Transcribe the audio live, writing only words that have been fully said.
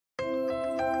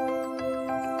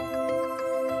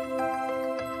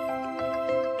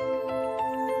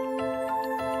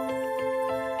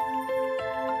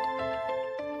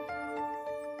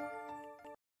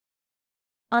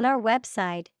On our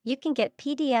website, you can get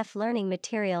PDF learning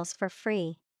materials for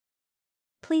free.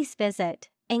 Please visit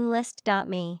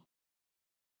englist.me.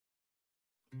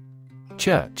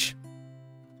 Church.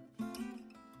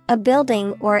 A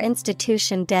building or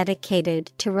institution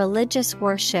dedicated to religious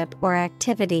worship or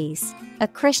activities, a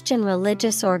Christian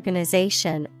religious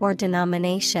organization or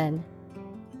denomination.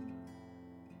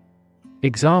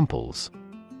 Examples: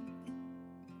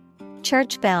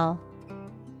 Church bell.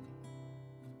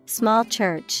 Small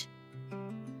church.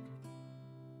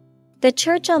 The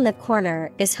church on the corner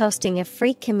is hosting a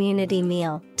free community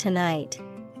meal tonight.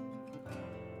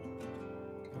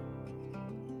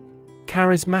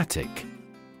 Charismatic.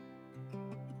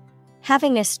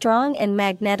 Having a strong and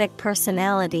magnetic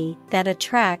personality that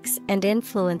attracts and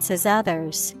influences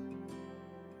others.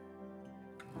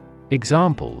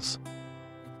 Examples: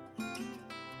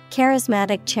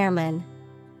 Charismatic chairman.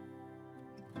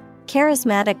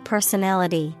 Charismatic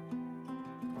personality.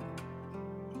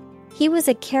 He was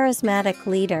a charismatic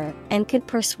leader and could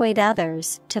persuade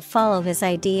others to follow his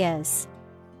ideas.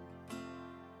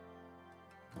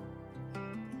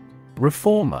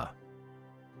 Reformer.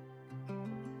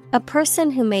 A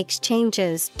person who makes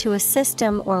changes to a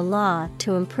system or law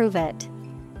to improve it.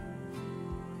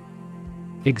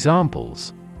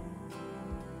 Examples: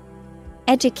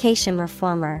 Education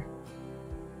reformer.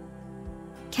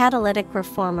 Catalytic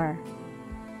reformer.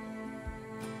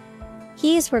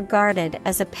 He is regarded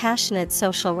as a passionate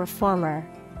social reformer.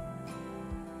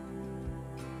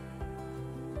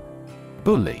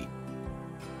 Bully.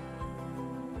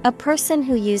 A person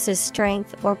who uses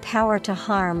strength or power to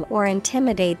harm or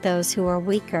intimidate those who are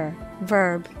weaker.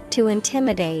 Verb, to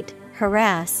intimidate,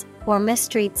 harass, or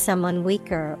mistreat someone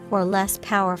weaker or less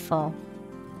powerful.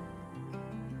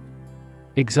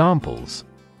 Examples: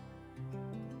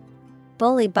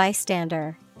 Bully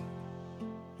bystander.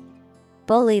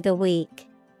 Bully the weak.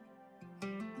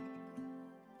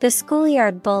 The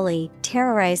schoolyard bully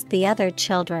terrorized the other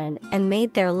children and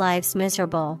made their lives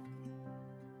miserable.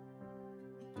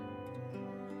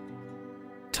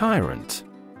 Tyrant.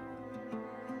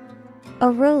 A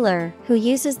ruler who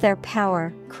uses their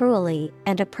power cruelly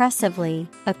and oppressively,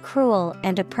 a cruel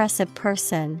and oppressive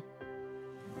person.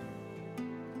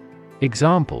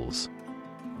 Examples: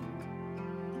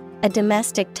 A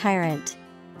domestic tyrant.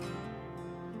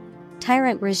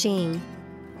 Tyrant regime.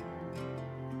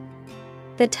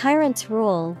 The tyrant's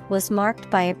rule was marked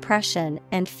by oppression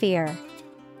and fear.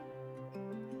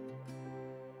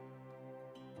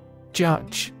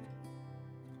 Judge.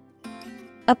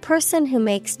 A person who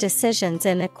makes decisions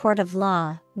in a court of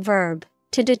law. Verb,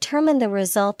 to determine the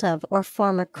result of or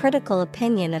form a critical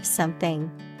opinion of something.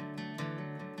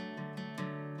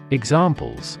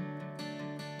 Examples: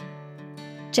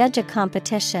 Judge a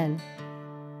competition.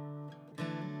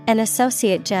 An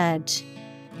associate judge.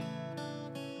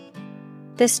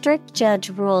 The strict judge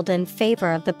ruled in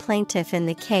favor of the plaintiff in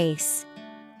the case.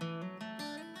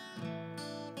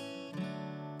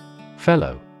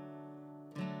 Fellow.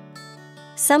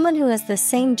 Someone who has the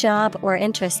same job or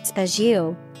interests as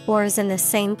you, or is in the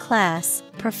same class,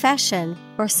 profession,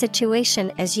 or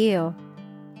situation as you.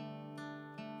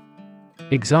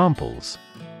 Examples: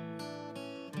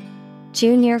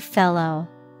 Junior fellow.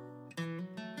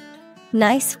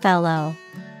 Nice fellow.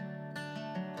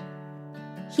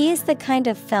 He is the kind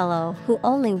of fellow who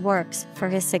only works for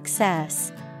his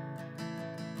success.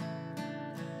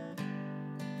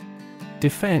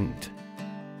 Defend.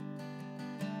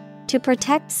 To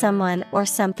protect someone or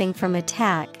something from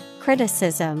attack,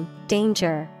 criticism,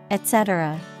 danger,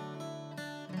 etc.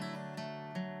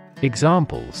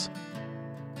 Examples: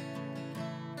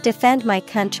 Defend my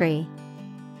country.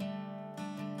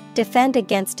 Defend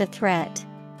against a threat.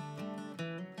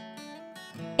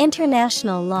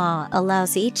 International law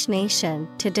allows each nation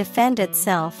to defend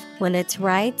itself when its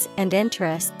rights and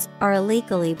interests are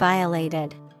illegally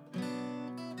violated.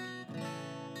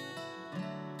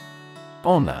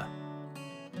 Honor.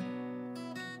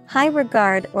 High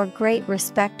regard or great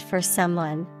respect for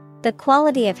someone, the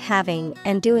quality of having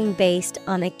and doing based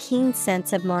on a keen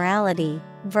sense of morality.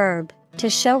 Verb,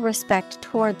 to show respect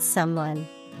towards someone.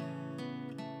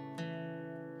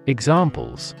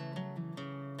 Examples: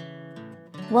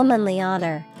 Womanly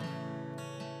honor.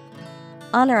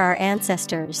 Honor our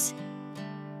ancestors.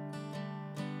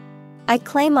 I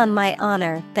claim on my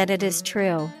honor that it is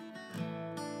true.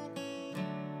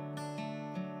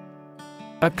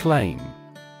 Acclaim.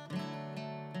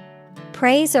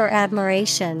 Praise or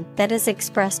admiration that is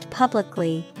expressed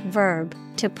publicly. Verb,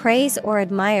 to praise or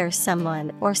admire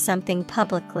someone or something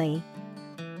publicly.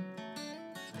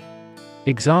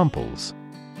 Examples: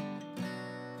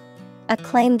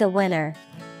 Acclaim the winner.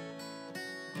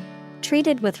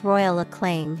 treated with royal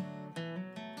acclaim.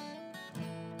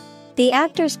 The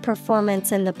actor's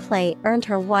performance in the play earned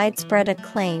her widespread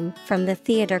acclaim from the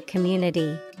theater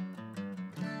community.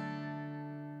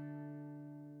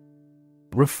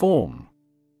 Reform.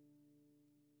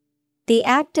 The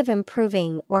act of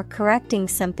improving or correcting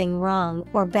something wrong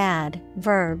or bad.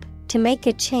 Verb, to make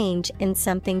a change in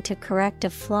something to correct a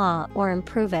flaw or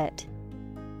improve it.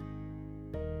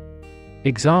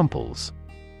 Examples: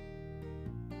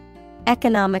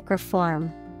 Economic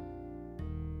reform.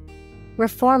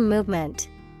 Reform movement.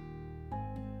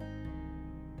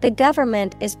 The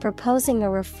government is proposing a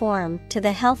reform to the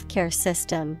healthcare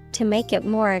system to make it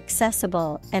more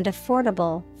accessible and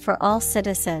affordable for all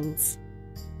citizens.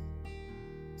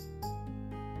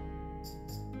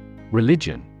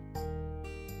 Religion.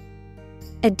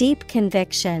 A deep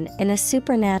conviction in a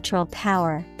supernatural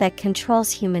power that controls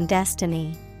human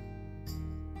destiny.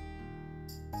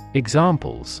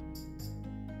 Examples: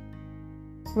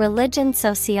 Religion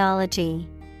sociology.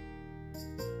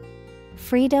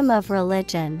 Freedom of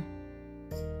religion.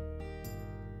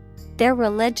 Their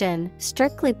religion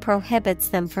strictly prohibits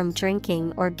them from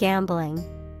drinking or gambling.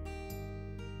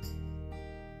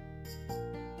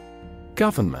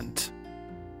 Government.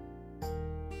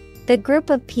 The group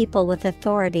of people with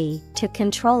authority to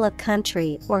control a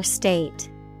country or state.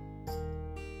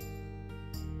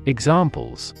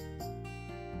 Examples: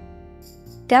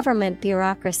 Government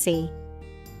bureaucracy.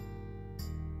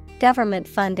 Government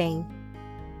funding.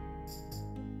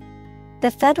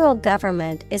 The federal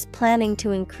government is planning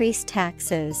to increase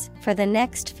taxes for the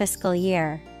next fiscal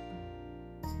year.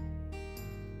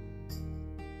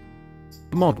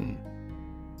 Modern.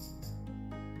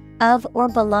 Of or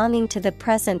belonging to the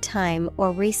present time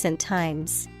or recent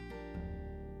times.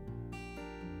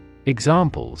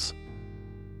 Examples: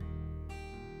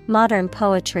 Modern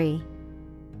poetry.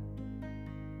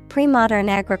 Pre-modern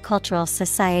agricultural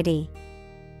society.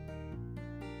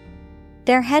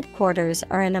 Their headquarters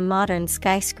are in a modern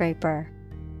skyscraper.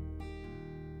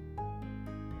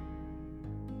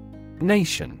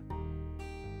 Nation.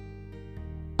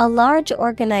 A large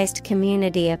organized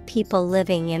community of people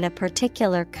living in a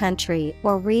particular country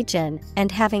or region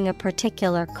and having a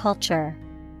particular culture.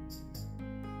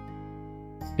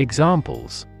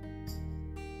 Examples: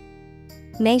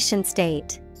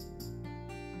 Nation-state.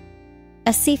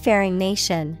 A seafaring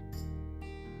nation.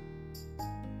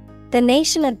 The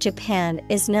nation of Japan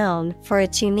is known for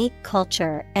its unique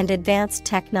culture and advanced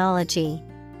technology.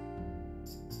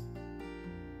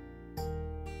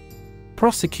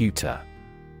 Prosecutor.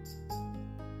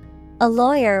 A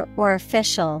lawyer or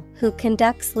official who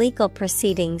conducts legal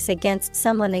proceedings against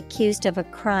someone accused of a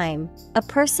crime, a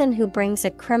person who brings a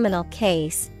criminal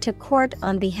case to court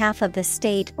on behalf of the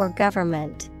state or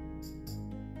government.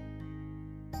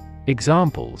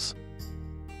 Examples: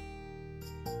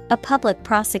 A public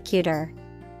prosecutor.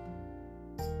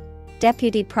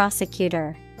 Deputy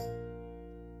prosecutor.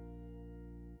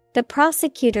 The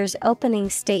prosecutor's opening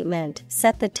statement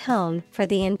set the tone for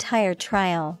the entire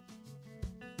trial.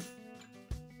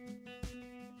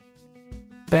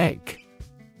 Beg.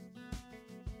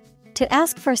 To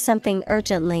ask for something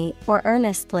urgently or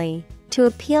earnestly, to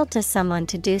appeal to someone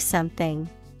to do something.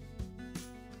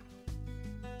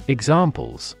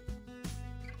 Examples: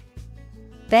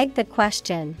 Beg the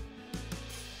question.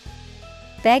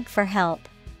 Beg for help.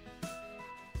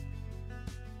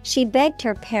 She begged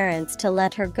her parents to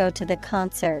let her go to the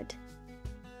concert.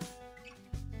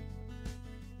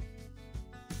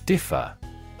 Differ.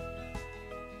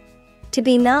 To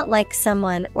be not like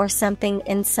someone or something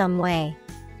in some way.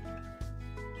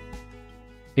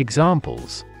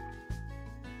 Examples: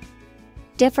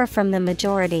 Differ from the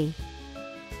majority.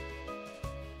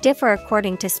 Differ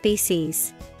according to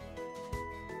species.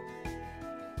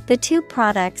 The two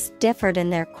products differed in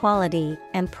their quality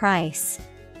and price.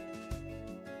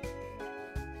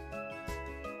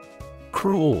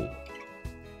 Cruel.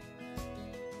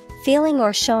 Feeling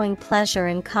or showing pleasure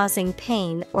in causing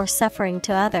pain or suffering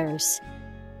to others.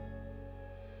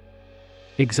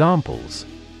 Examples: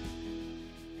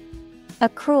 A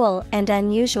cruel and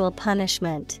unusual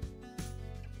punishment.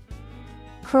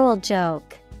 Cruel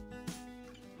joke.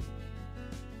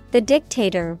 The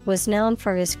dictator was known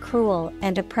for his cruel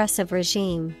and oppressive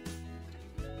regime.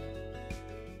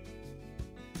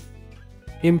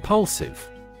 Impulsive.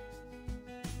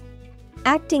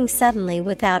 Acting suddenly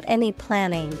without any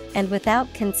planning and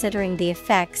without considering the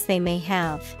effects they may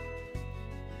have.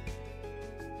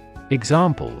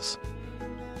 Examples: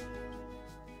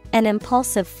 An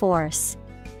impulsive force.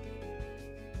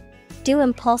 Do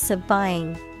impulsive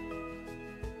buying.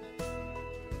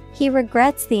 He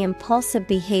regrets the impulsive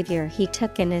behavior he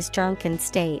took in his drunken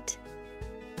state.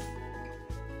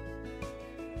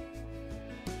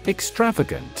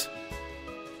 Extravagant.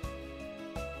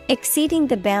 Exceeding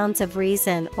the bounds of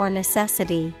reason or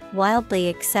necessity, wildly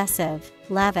excessive,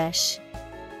 lavish.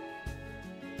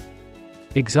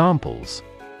 Examples: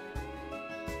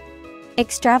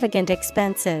 extravagant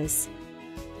expenses,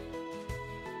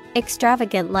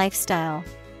 extravagant lifestyle.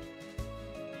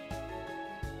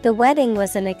 The wedding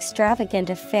was an extravagant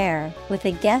affair with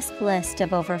a guest list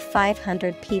of over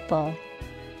 500 people.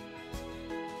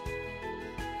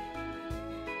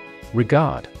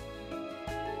 Regard.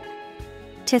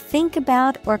 To think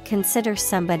about or consider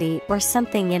somebody or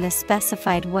something in a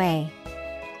specified way.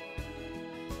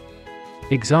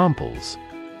 Examples: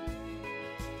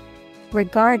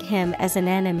 regard him as an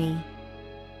enemy.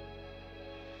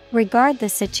 Regard the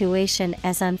situation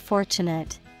as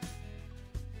unfortunate.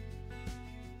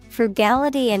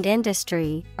 Frugality and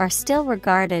industry are still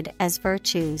regarded as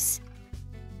virtues.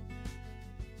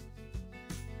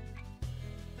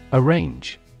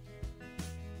 Arrange.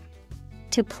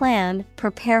 To plan,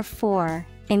 prepare for,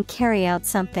 and carry out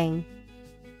something.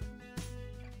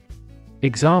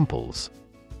 Examples: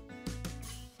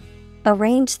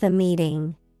 arrange the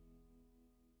meeting.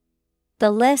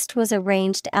 The list was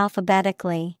arranged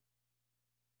alphabetically.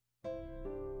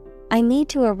 I need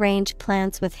to arrange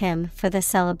plans with him for the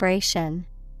celebration.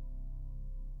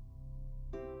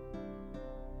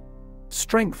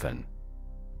 Strengthen.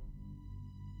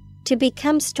 To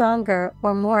become stronger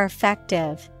or more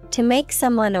effective, to make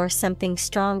someone or something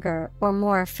stronger or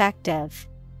more effective.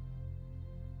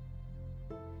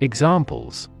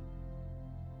 Examples: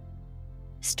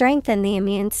 strengthen the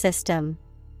immune system.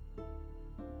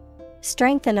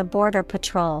 Strengthen a border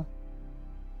patrol.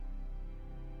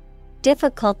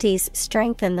 Difficulties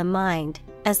strengthen the mind,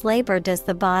 as labor does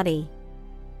the body.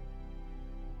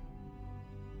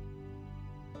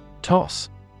 Toss.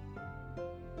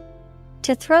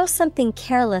 To throw something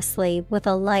carelessly with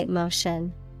a light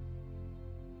motion.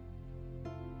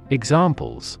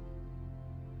 Examples: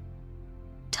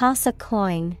 toss a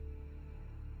coin.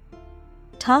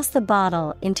 Toss the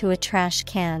bottle into a trash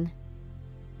can.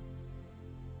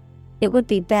 It would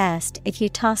be best if you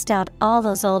tossed out all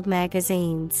those old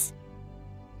magazines.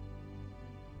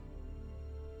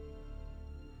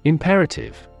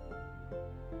 Imperative.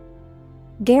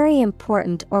 Very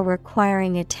important or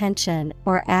requiring attention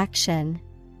or action.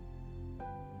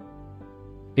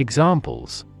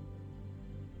 Examples: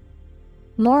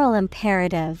 moral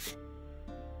imperative.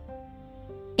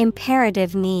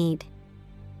 Imperative need.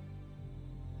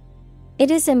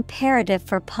 It is imperative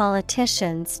for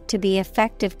politicians to be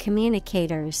effective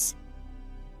communicators.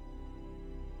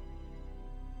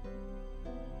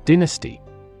 Dynasty.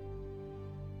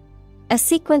 A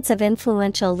sequence of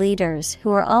influential leaders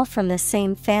who are all from the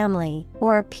same family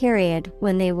or a period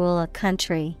when they rule a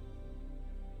country.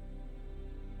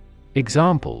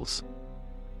 Examples: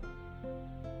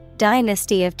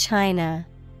 Dynasty of China.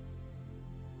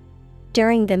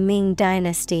 During the Ming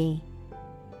Dynasty.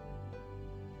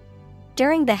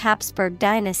 During the Habsburg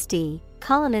Dynasty,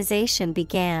 colonization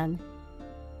began.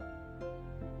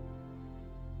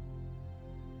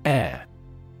 Heir.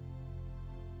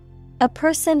 A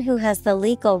person who has the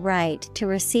legal right to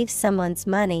receive someone's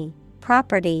money,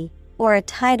 property, or a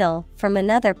title from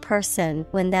another person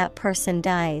when that person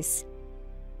dies.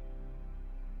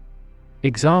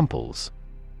 Examples: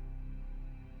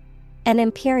 an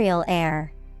imperial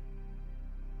heir.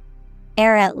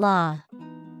 Heir at law.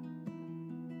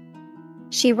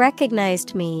 She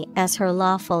recognized me as her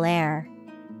lawful heir.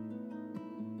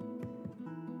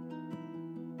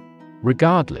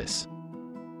 Regardless.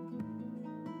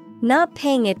 Not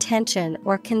paying attention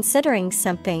or considering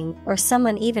something or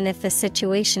someone even if the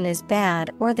situation is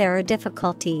bad or there are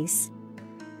difficulties.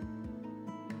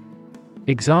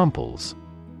 Examples: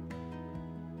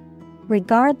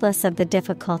 regardless of the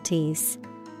difficulties.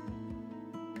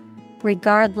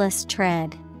 Regardless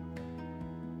tread.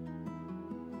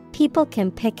 People can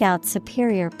pick out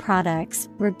superior products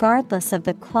regardless of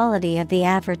the quality of the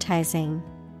advertising.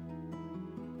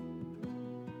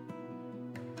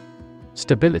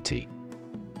 Stability.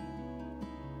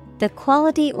 The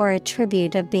quality or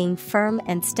attribute of being firm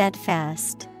and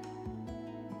steadfast.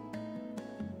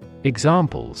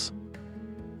 Examples: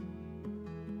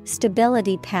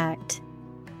 Stability Pact.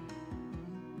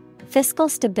 Fiscal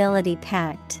Stability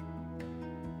Pact.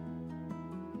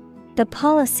 The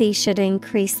policy should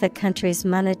increase the country's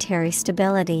monetary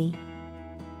stability.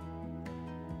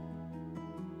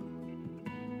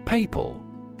 Papal.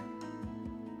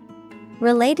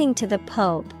 Relating to the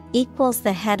Pope, equals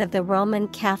the head of the Roman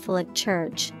Catholic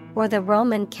Church, or the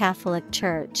Roman Catholic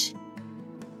Church.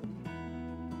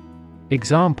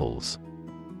 Examples: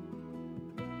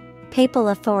 Papal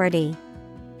authority.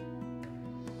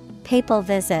 Papal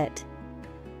visit.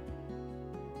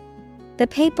 The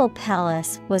papal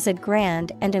palace was a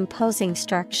grand and imposing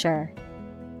structure.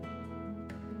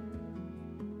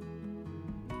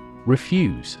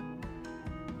 Refuse.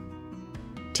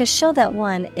 To show that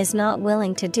one is not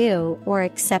willing to do or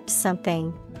accept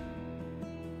something.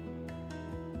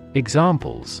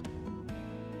 Examples: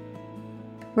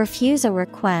 Refuse a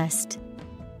request.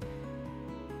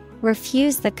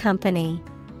 Refuse the company.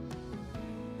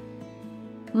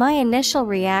 My initial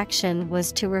reaction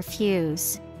was to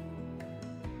refuse.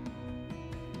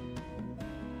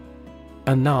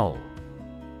 Annul.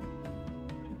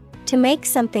 To make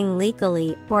something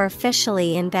legally or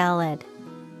officially invalid.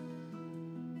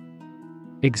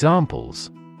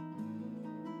 Examples: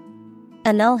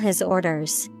 Annul his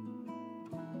orders.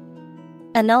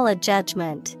 Annul a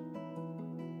judgment.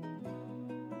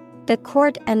 The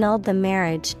court annulled the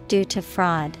marriage due to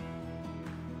fraud.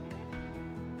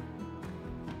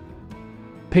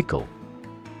 Pickle.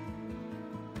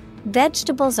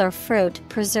 Vegetables or fruit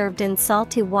preserved in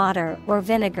salty water or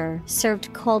vinegar,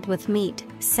 served cold with meat,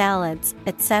 salads,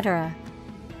 etc.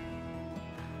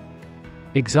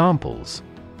 Examples: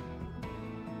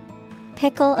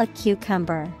 Pickle a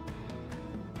cucumber.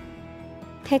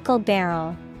 Pickle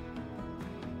barrel.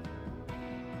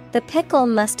 The pickle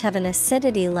must have an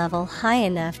acidity level high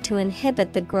enough to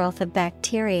inhibit the growth of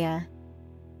bacteria.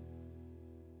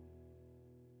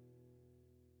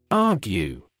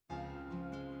 Argue.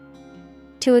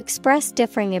 To express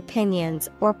differing opinions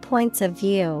or points of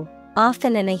view,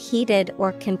 often in a heated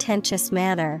or contentious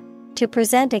manner, to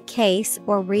present a case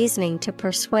or reasoning to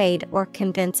persuade or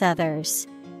convince others.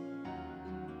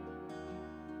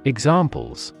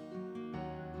 Examples: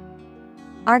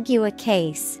 Argue a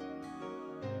case.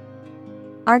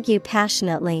 Argue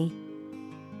passionately.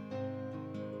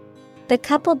 The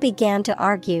couple began to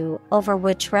argue over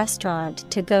which restaurant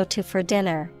to go to for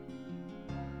dinner.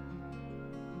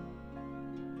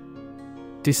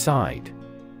 Decide.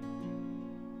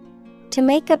 To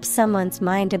make up someone's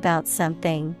mind about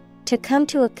something, to come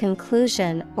to a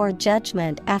conclusion or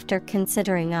judgment after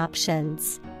considering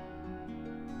options.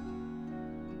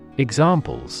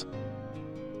 Examples: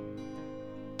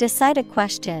 Decide a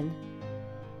question.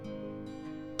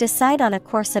 Decide on a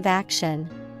course of action.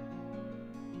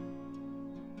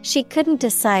 She couldn't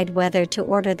decide whether to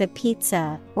order the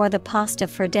pizza or the pasta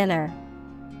for dinner.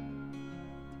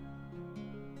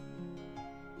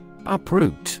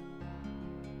 Uproot.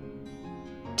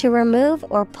 To remove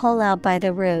or pull out by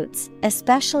the roots,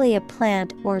 especially a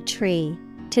plant or tree.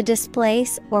 To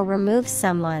displace or remove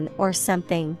someone or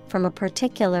something from a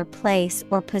particular place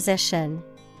or position.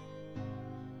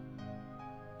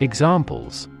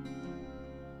 Examples: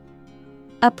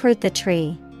 Uproot the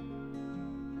tree.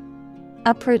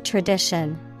 Uproot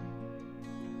tradition.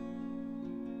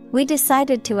 We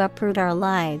decided to uproot our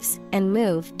lives and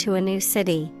move to a new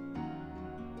city.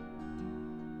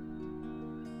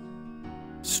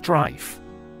 Strife.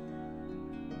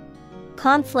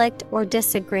 Conflict or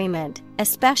disagreement,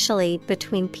 especially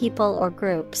between people or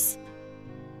groups.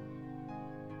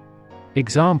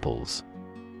 Examples: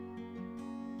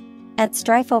 At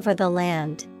strife over the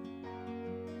land.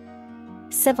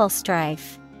 Civil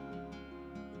strife.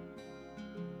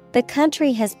 The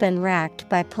country has been racked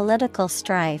by political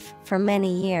strife for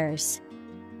many years.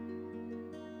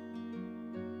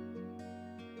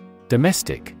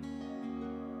 Domestic.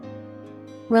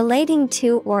 Relating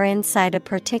to or inside a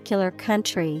particular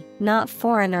country, not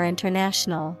foreign or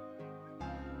international.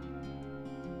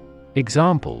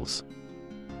 Examples: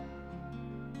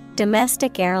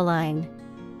 Domestic airline.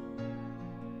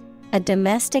 A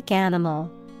domestic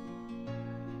animal.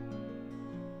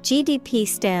 GDP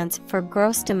stands for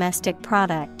gross domestic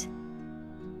product.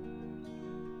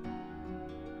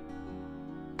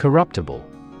 Corruptible.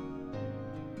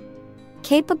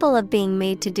 Capable of being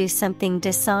made to do something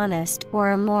dishonest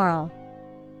or immoral.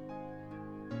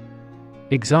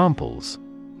 Examples: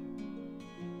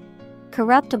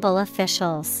 Corruptible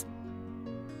officials.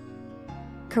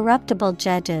 Corruptible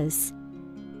judges.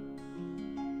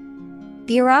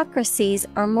 Bureaucracies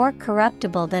are more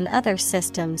corruptible than other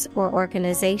systems or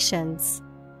organizations.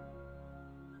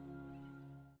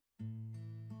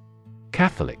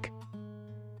 Catholic.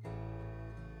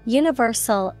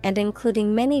 Universal and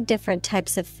including many different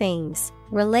types of things,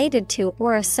 related to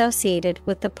or associated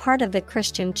with the part of the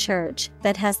Christian Church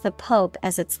that has the Pope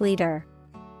as its leader.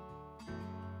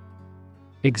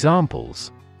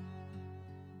 Examples: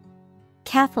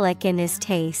 Catholic in his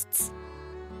tastes.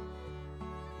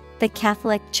 The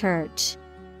Catholic Church.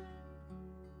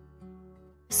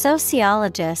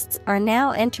 Sociologists are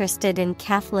now interested in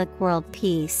Catholic world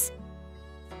peace.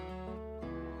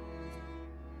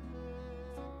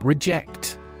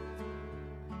 Reject.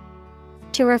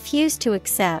 To refuse to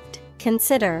accept,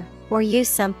 consider, or use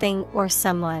something or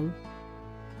someone.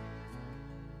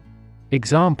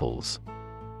 Examples: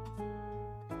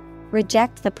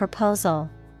 Reject the proposal.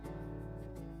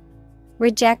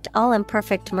 Reject all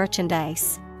imperfect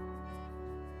merchandise.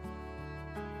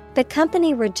 The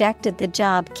company rejected the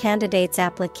job candidate's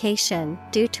application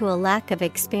due to a lack of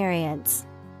experience.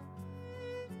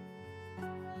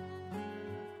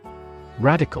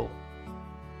 Radical.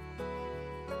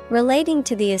 Relating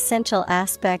to the essential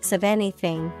aspects of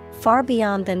anything, far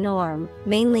beyond the norm,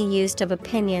 mainly used of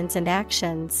opinions and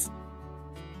actions.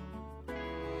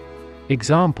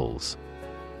 Examples: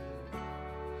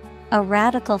 A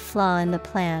radical flaw in the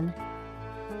plan.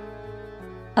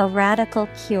 A radical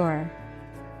cure.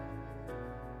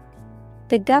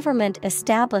 The government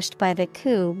established by the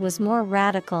coup was more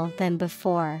radical than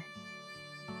before.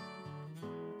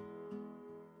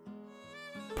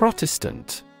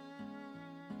 Protestant.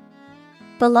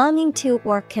 Belonging to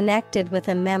or connected with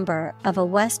a member of a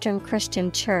Western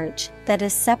Christian church that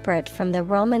is separate from the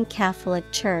Roman Catholic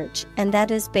Church and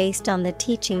that is based on the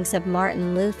teachings of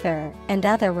Martin Luther and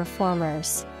other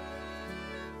reformers.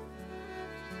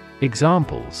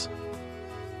 Examples: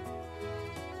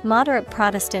 Moderate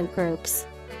Protestant groups.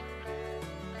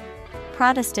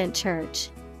 Protestant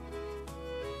Church.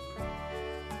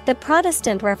 The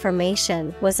Protestant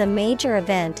Reformation was a major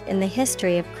event in the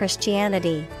history of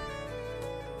Christianity.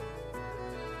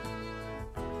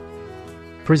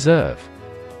 Preserve.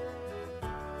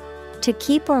 To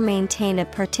keep or maintain a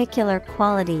particular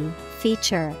quality,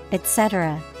 feature,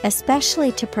 etc.,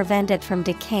 especially to prevent it from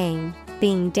decaying,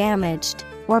 being damaged,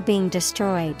 or being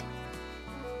destroyed.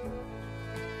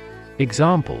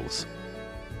 Examples: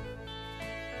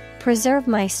 Preserve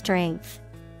my strength.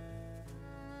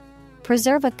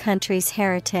 Preserve a country's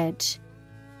heritage.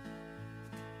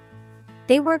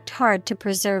 They worked hard to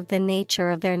preserve the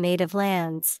nature of their native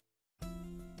lands.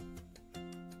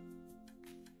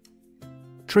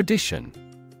 Tradition.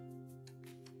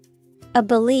 A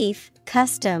belief,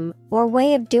 custom, or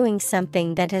way of doing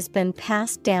something that has been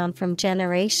passed down from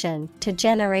generation to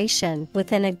generation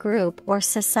within a group or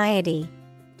society.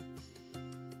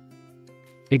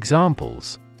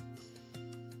 Examples: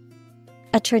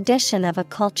 A tradition of a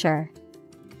culture.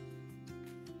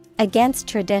 Against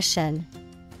tradition.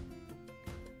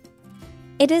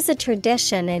 It is a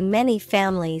tradition in many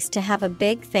families to have a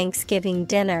big Thanksgiving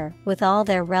dinner with all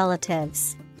their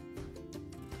relatives.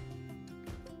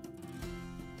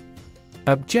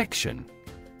 Objection.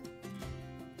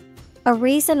 A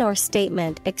reason or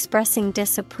statement expressing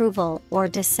disapproval or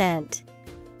dissent.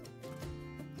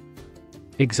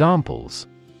 Examples: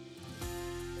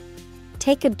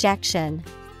 Take objection.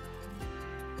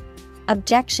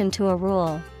 Objection to a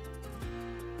rule.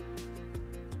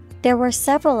 There were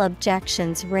several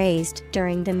objections raised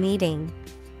during the meeting.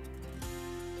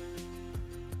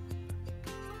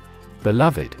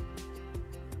 Beloved.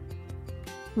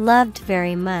 Loved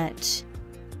very much.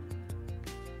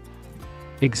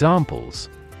 Examples: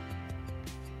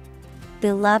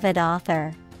 Beloved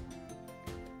author.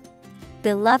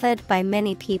 Beloved by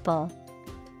many people.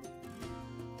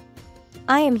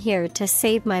 I am here to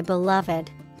save my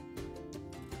beloved.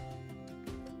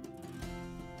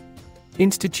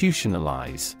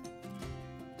 Institutionalize.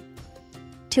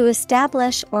 To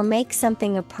establish or make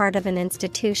something a part of an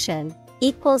institution,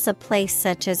 equals a place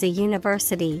such as a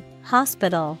university,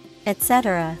 hospital,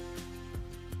 etc.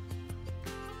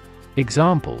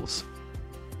 Examples: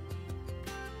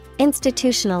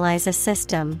 Institutionalize a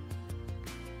system.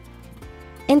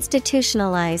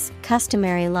 Institutionalize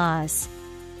customary laws.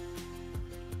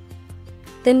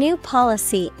 The new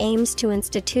policy aims to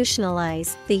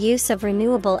institutionalize the use of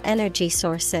renewable energy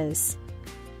sources.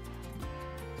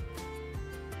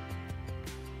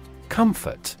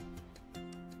 Comfort.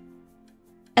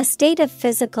 A state of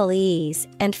physical ease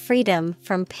and freedom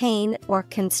from pain or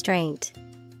constraint.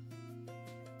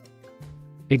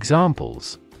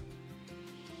 Examples: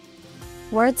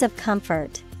 Words of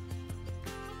comfort.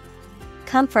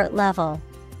 Comfort level.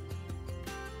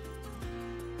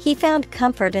 He found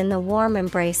comfort in the warm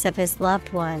embrace of his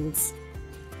loved ones.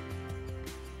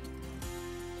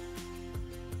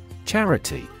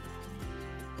 Charity.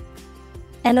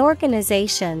 An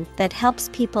organization that helps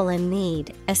people in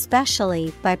need,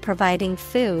 especially by providing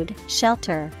food,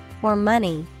 shelter, or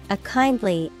money, a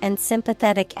kindly and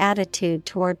sympathetic attitude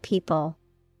toward people.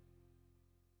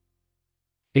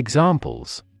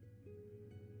 Examples: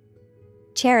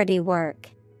 Charity work.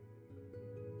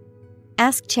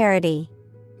 Ask charity.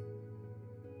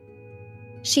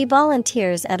 She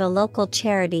volunteers at a local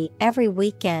charity every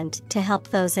weekend to help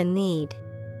those in need.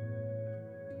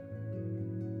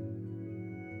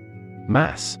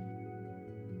 Mass.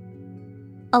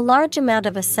 A large amount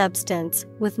of a substance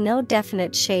with no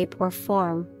definite shape or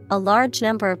form, a large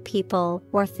number of people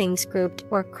or things grouped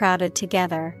or crowded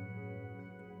together.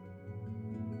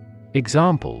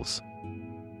 Examples: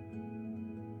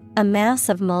 A mass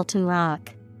of molten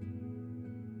rock.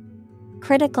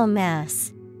 Critical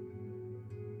mass.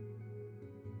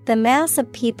 The mass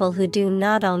of people who do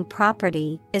not own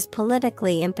property is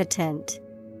politically impotent.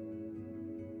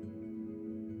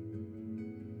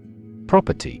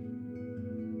 Property.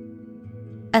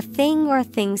 A thing or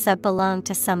things that belong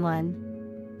to someone.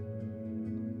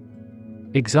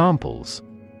 Examples: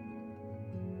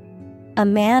 A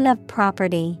man of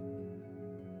property.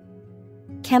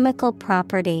 Chemical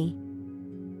property.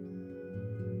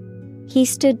 He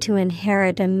stood to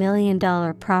inherit $1 million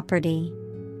property.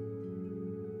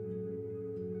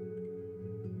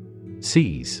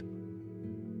 Seize.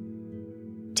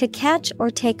 To catch or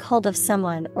take hold of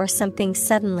someone or something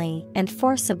suddenly and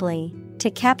forcibly, to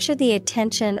capture the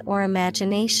attention or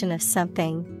imagination of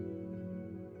something.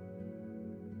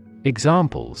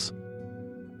 Examples: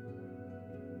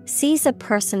 Seize a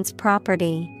person's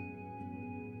property.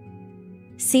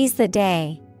 Seize the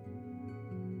day.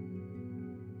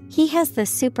 He has the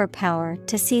superpower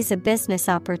to seize a business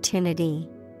opportunity.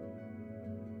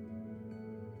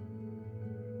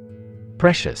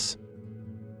 Precious.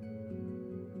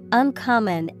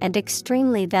 Uncommon and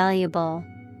extremely valuable.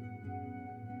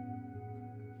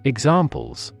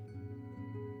 Examples: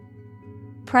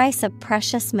 Price of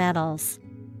precious metals.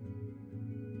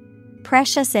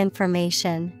 Precious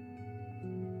information.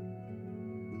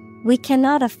 We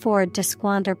cannot afford to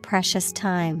squander precious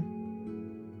time.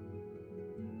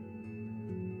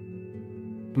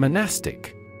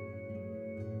 Monastic.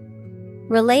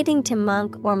 Relating to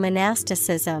monk or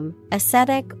monasticism,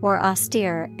 ascetic or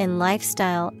austere in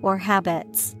lifestyle or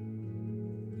habits.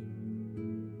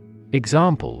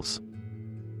 Examples: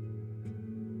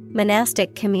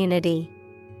 Monastic community.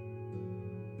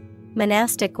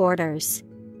 Monastic orders.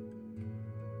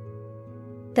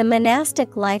 The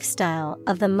monastic lifestyle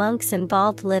of the monks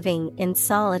involved living in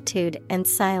solitude and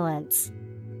silence.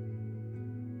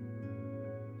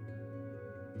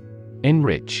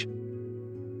 Enrich.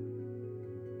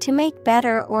 To make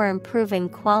better or improve in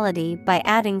quality by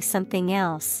adding something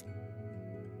else.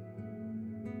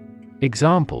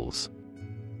 Examples: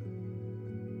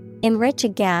 Enrich a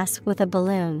gas with a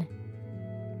balloon.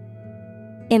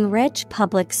 Enrich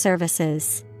public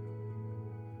services.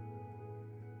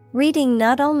 Reading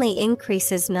not only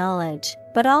increases knowledge,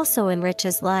 but also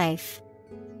enriches life.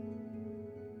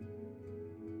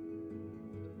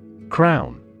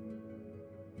 Crown.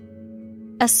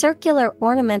 A circular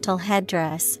ornamental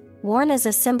headdress, worn as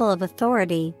a symbol of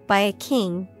authority by a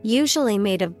king, usually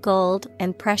made of gold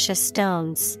and precious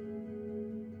stones.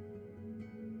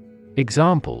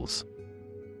 Examples: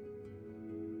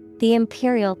 The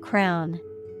imperial crown.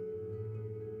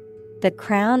 The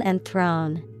crown and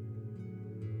throne.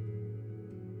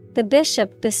 The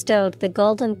bishop bestowed the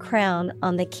golden crown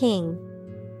on the king.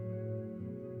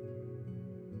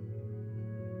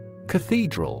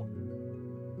 Cathedral.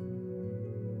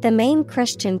 The main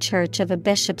Christian church of a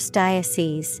bishop's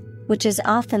diocese, which is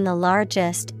often the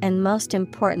largest and most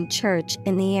important church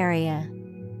in the area.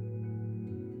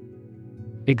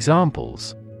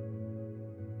 Examples: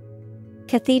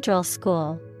 Cathedral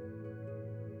school.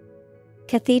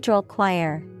 Cathedral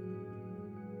choir.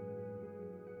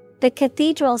 The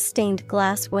cathedral's stained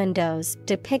glass windows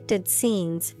depicted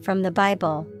scenes from the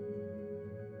Bible.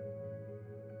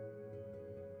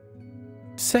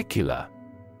 Secular.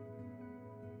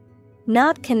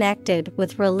 Not connected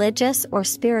with religious or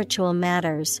spiritual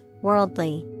matters,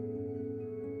 worldly.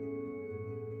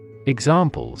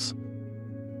 Examples: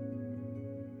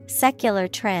 Secular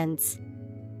trends.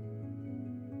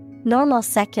 Normal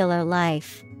secular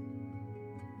life.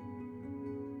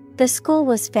 The school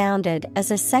was founded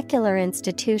as a secular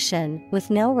institution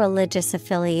with no religious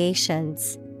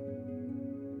affiliations.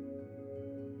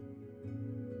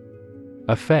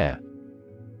 Affair.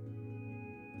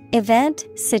 Event,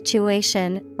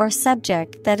 situation, or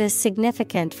subject that is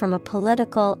significant from a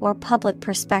political or public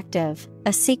perspective,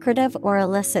 a secretive or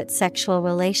illicit sexual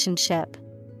relationship.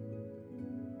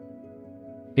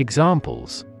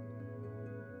 Examples: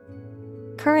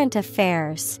 Current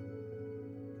affairs.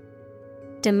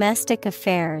 Domestic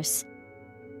affairs.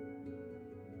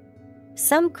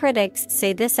 Some critics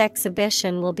say this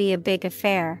exhibition will be a big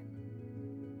affair.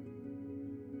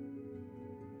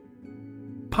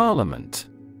 Parliament.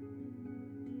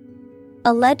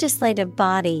 A legislative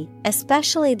body,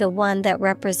 especially the one that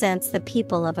represents the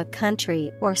people of a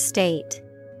country or state.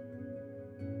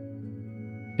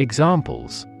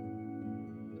 Examples: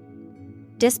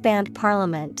 Disband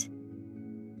parliament.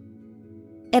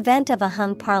 Event of a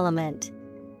hung parliament.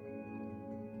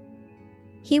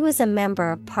 He was a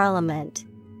member of parliament.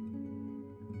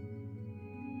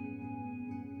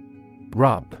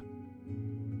 Rub.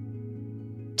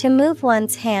 To move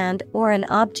one's hand or an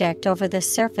object over the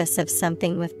surface of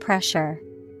something with pressure.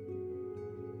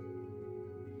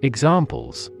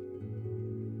 Examples: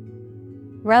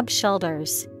 Rub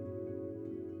shoulders.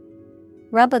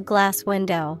 Rub a glass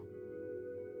window.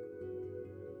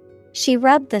 She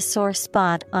rubbed the sore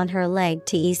spot on her leg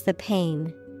to ease the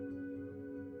pain.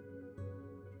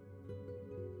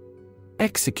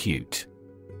 Execute.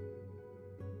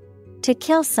 To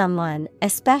kill someone,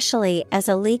 especially as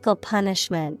a legal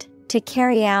punishment, to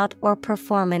carry out or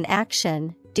perform an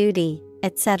action, duty,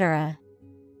 etc.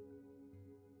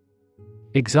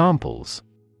 Examples: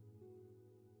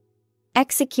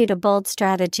 Execute a bold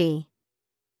strategy.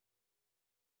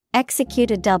 Execute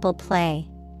a double play.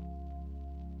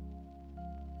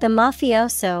 The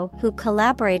mafioso who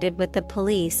collaborated with the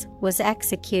police was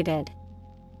executed.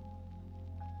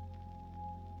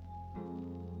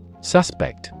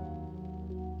 Suspect.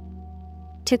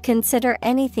 To consider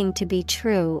anything to be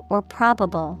true or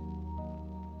probable.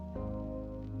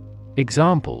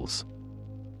 Examples: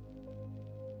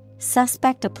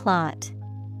 Suspect a plot.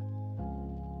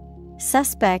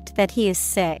 Suspect that he is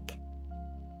sick.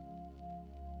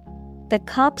 The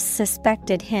cops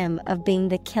suspected him of being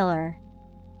the killer.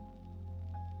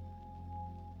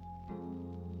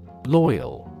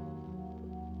 Loyal.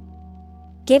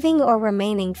 Giving or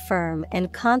remaining firm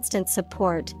and constant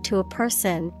support to a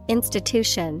person,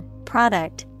 institution,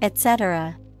 product,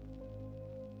 etc.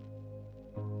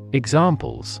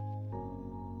 Examples: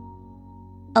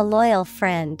 A loyal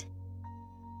friend.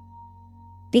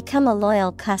 Become a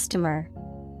loyal customer.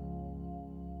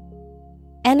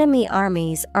 Enemy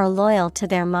armies are loyal to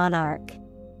their monarch.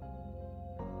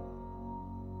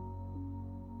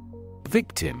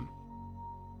 Victim.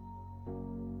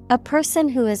 A person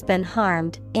who has been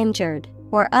harmed, injured,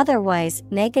 or otherwise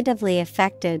negatively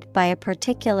affected by a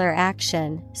particular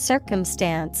action,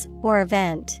 circumstance, or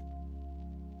event.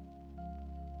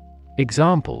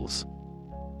 Examples: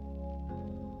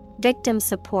 Victim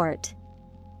support.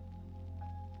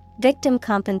 Victim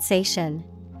compensation.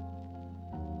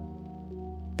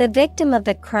 The victim of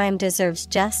the crime deserves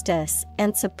justice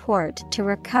and support to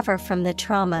recover from the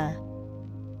trauma.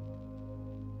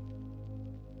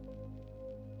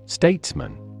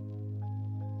 Statesman.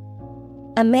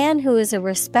 A man who is a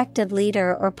respected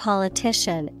leader or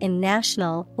politician in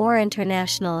national or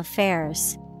international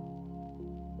affairs.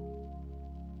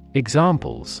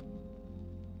 Examples: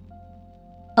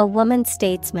 A woman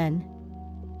statesman.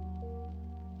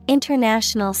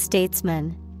 International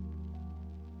statesman.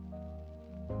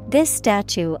 This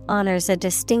statue honors a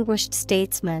distinguished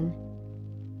statesman.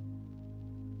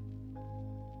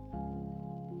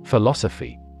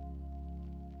 Philosophy.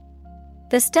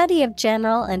 The study of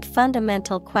general and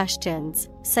fundamental questions,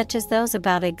 such as those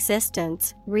about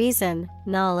existence, reason,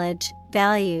 knowledge,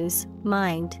 values,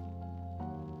 mind.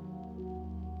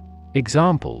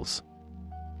 Examples: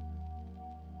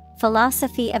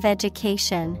 Philosophy of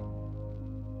education.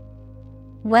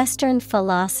 Western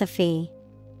philosophy.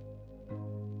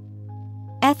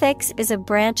 Ethics is a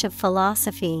branch of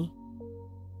philosophy.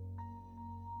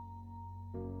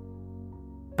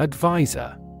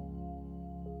 Advisor.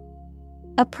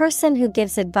 A person who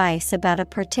gives advice about a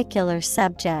particular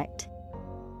subject.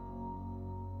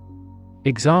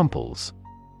 Examples: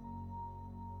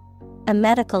 A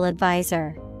medical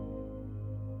advisor.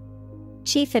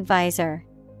 Chief advisor.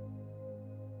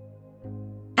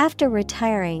 After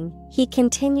retiring, he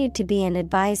continued to be an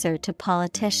advisor to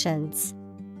politicians.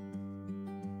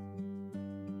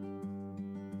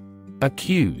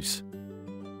 Accuse.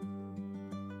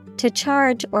 To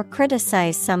charge or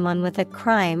criticize someone with a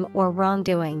crime or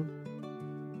wrongdoing.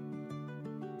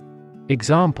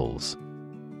 Examples: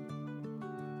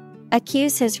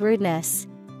 Accuse his rudeness.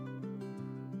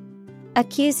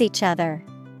 Accuse each other.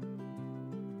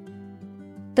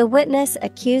 The witness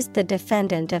accused the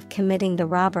defendant of committing the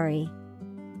robbery.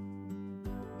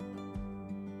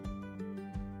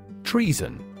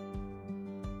 Treason.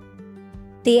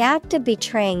 The act of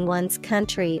betraying one's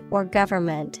country or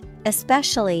government,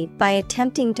 especially by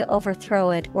attempting to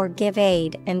overthrow it or give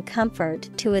aid and comfort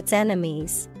to its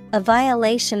enemies, a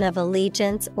violation of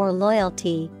allegiance or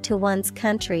loyalty to one's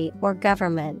country or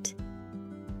government.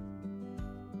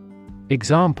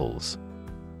 Examples: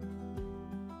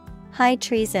 high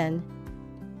treason,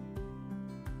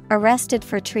 arrested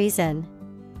for treason.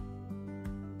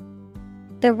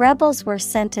 The rebels were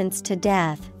sentenced to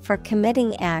death for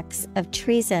committing acts of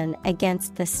treason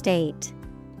against the state.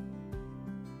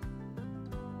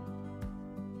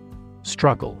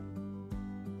 Struggle.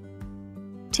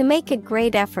 To make a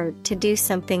great effort to do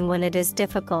something when it is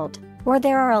difficult, or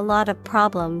there are a lot of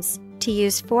problems, to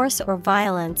use force or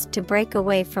violence to break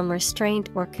away from restraint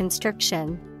or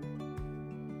constriction.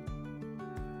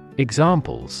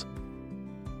 Examples: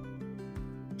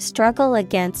 struggle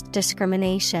against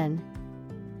discrimination,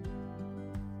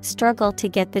 struggle to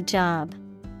get the job.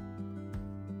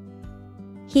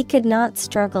 He could not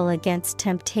struggle against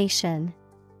temptation.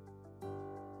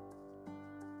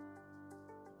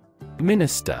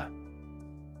 Minister.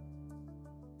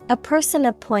 A person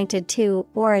appointed to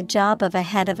or a job of a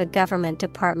head of a government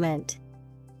department.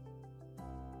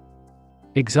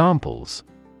 Examples: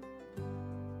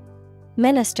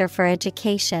 Minister for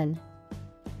Education,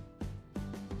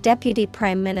 Deputy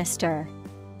Prime Minister.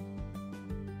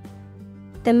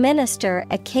 The minister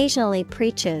occasionally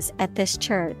preaches at this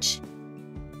church.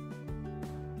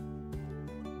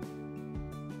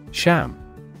 Sham.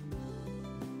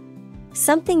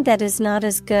 Something that is not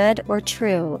as good or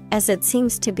true as it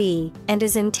seems to be and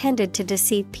is intended to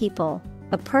deceive people.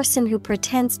 A person who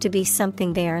pretends to be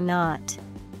something they are not.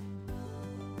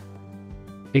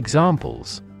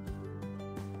 Examples: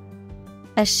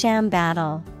 a sham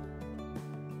battle.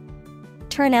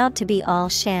 Turn out to be all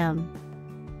sham.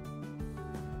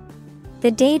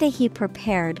 The data he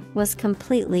prepared was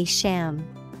completely sham.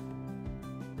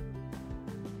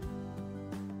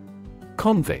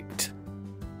 Convict.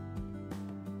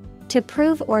 To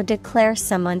prove or declare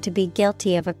someone to be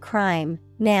guilty of a crime.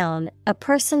 Noun, a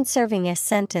person serving a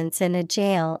sentence in a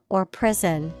jail or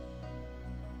prison.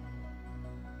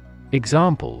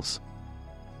 Examples: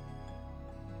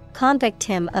 convict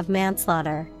him of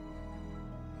manslaughter.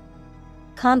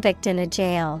 Convict in a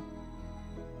jail.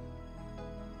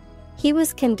 He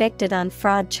was convicted on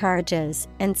fraud charges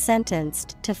and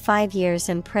sentenced to 5 years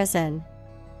in prison.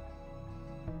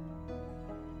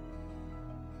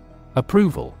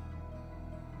 Approval.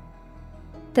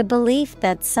 The belief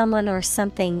that someone or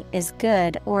something is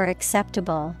good or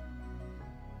acceptable.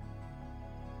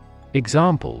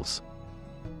 Examples: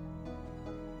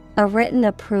 a written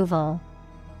approval.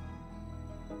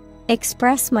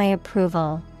 Express my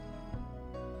approval.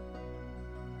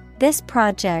 This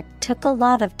project took a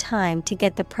lot of time to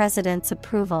get the president's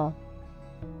approval.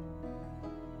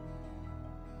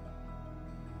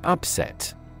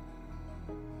 Upset.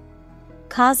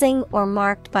 Causing or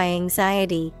marked by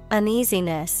anxiety,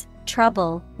 uneasiness,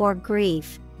 trouble, or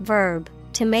grief. Verb,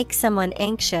 to make someone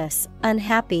anxious,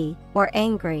 unhappy, or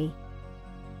angry.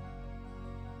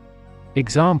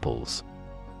 Examples: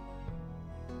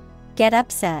 get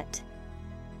upset.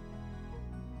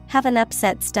 Have an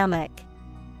upset stomach.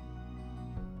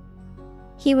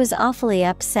 He was awfully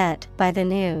upset by the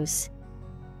news.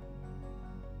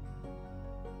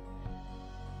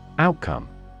 Outcome.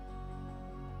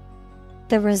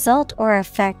 The result or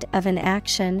effect of an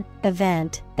action,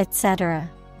 event, etc.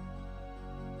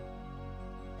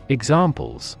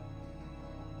 Examples: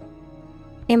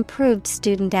 improved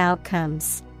student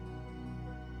outcomes.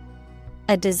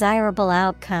 A desirable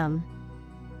outcome.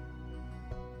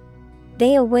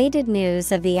 They awaited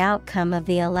news of the outcome of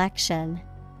the election.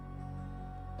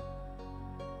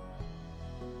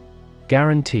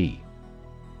 Guarantee.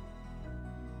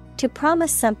 To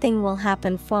promise something will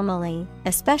happen formally,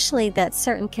 especially that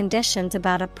certain conditions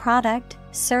about a product,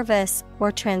 service,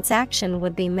 or transaction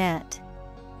would be met.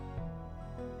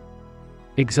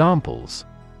 Examples: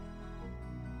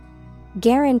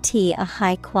 guarantee a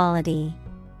high quality.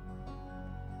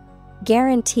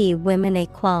 Guarantee women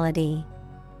equality.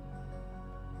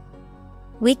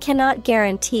 We cannot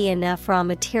guarantee enough raw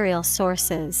material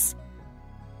sources.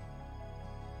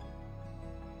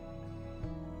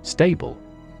 Stable.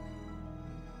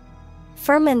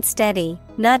 Firm and steady,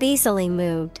 not easily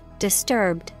moved,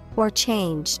 disturbed, or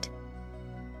changed.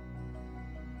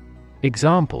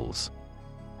 Examples: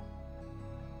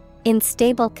 in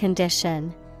stable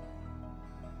condition.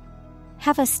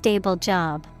 Have a stable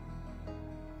job.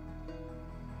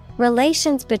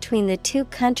 Relations between the two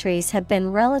countries have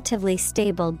been relatively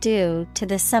stable due to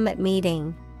the summit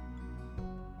meeting.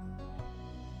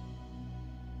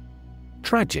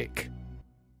 Tragic.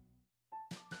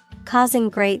 Causing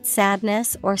great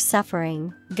sadness or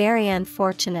suffering, very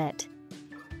unfortunate.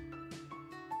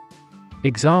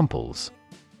 Examples: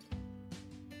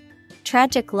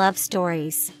 tragic love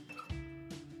stories.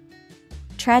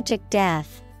 Tragic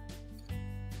death.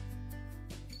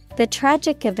 The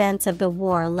tragic events of the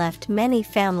war left many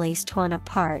families torn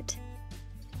apart.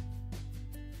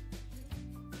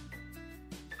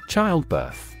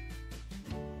 Childbirth.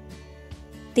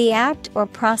 The act or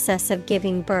process of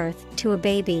giving birth to a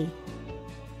baby.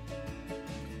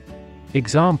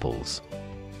 Examples: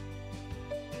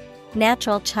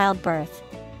 Natural childbirth.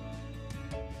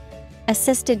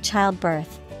 Assisted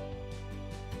childbirth.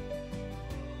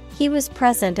 He was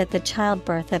present at the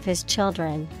childbirth of his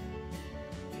children.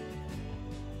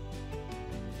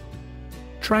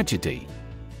 Tragedy.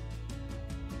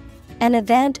 An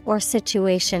event or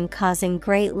situation causing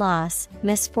great loss,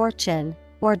 misfortune,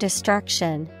 or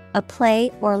destruction. A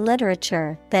play or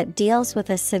literature that deals with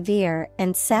a severe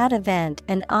and sad event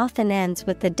and often ends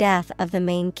with the death of the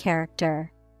main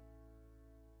character.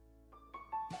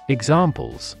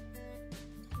 Examples: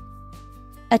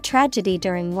 A tragedy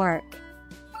during work.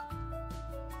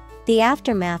 The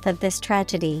aftermath of this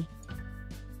tragedy.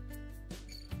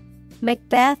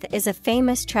 Macbeth is a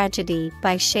famous tragedy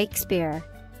by Shakespeare.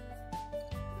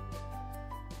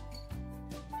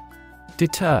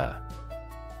 Deter.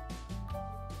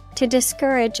 To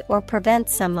discourage or prevent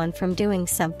someone from doing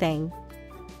something.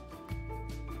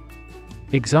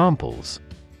 Examples: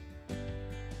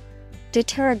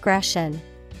 Deter aggression.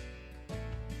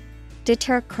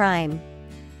 Deter crime.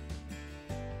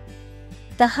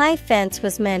 The high fence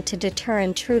was meant to deter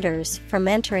intruders from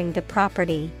entering the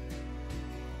property.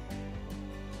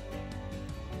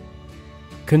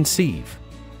 Conceive.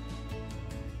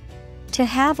 To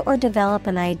have or develop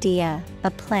an idea,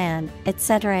 a plan,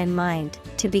 etc. in mind,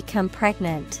 to become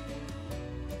pregnant.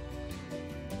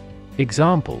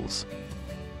 Examples: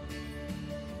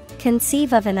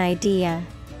 Conceive of an idea.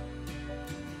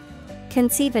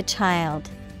 Conceive a child.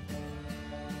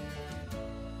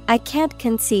 I can't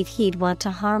conceive he'd want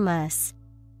to harm us.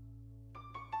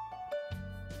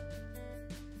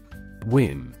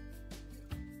 Whim.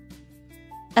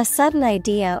 A sudden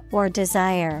idea or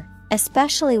desire,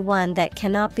 especially one that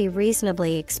cannot be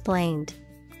reasonably explained.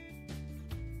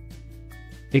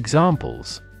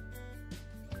 Examples: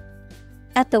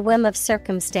 At the whim of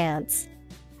circumstance.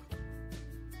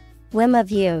 Whim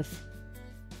of youth.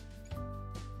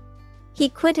 He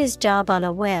quit his job on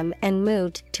a whim and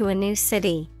moved to a new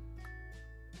city.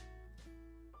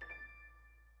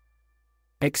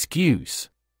 Excuse.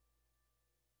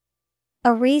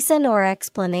 A reason or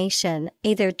explanation,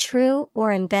 either true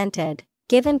or invented,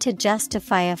 given to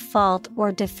justify a fault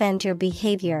or defend your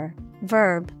behavior.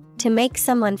 Verb, to make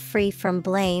someone free from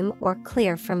blame or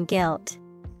clear from guilt.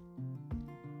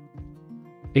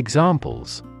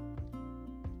 Examples: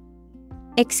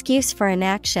 Excuse for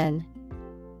inaction.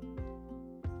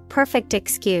 Perfect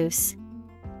excuse.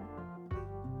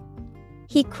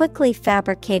 He quickly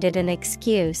fabricated an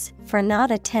excuse for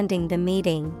not attending the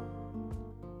meeting.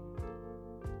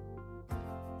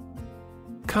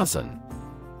 Cousin.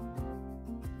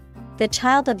 The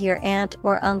child of your aunt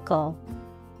or uncle.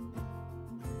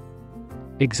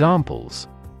 Examples: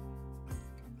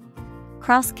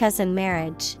 Cross-cousin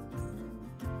marriage.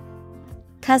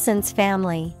 Cousin's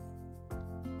family.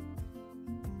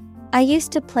 I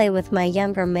used to play with my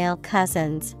younger male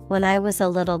cousins when I was a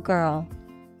little girl.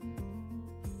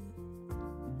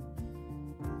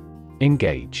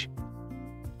 Engage.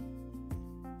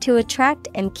 To attract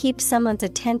and keep someone's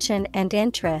attention and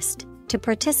interest, to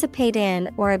participate in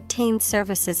or obtain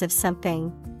services of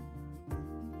something.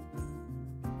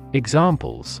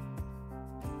 Examples: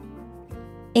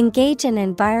 Engage in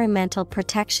environmental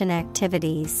protection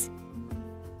activities.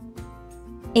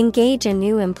 Engage a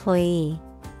new employee.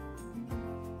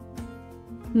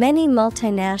 Many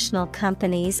multinational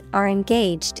companies are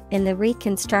engaged in the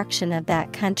reconstruction of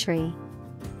that country.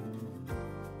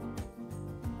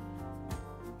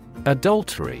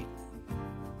 Adultery.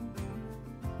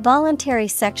 Voluntary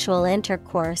sexual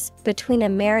intercourse between a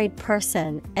married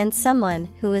person and someone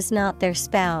who is not their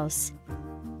spouse.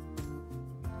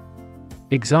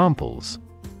 Examples: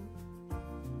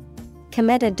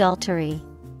 Commit adultery.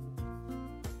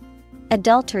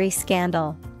 Adultery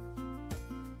scandal.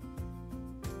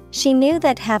 She knew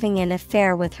that having an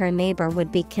affair with her neighbor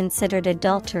would be considered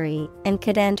adultery and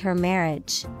could end her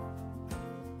marriage.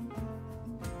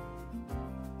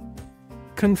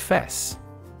 Confess.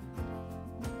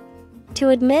 To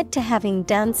admit to having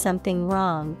done something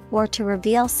wrong or to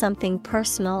reveal something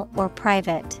personal or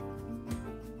private.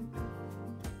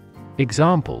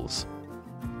 Examples: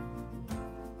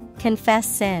 Confess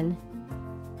sin.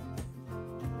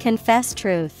 Confess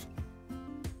truth.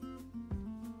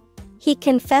 He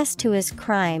confessed to his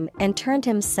crime and turned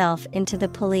himself into the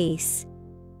police.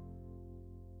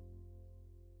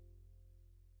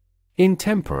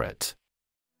 Intemperate.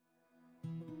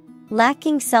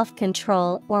 Lacking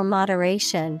self-control or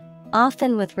moderation,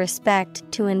 often with respect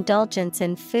to indulgence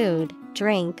in food,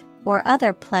 drink, or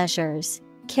other pleasures,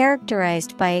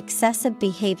 characterized by excessive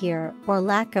behavior or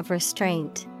lack of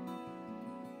restraint.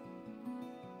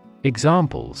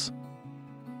 Examples: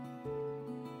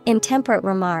 Intemperate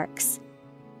remarks.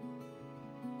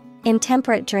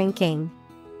 Intemperate drinking.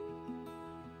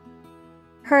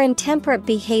 Her intemperate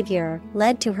behavior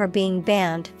led to her being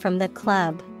banned from the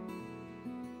club.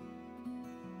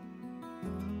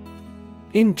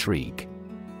 Intrigue.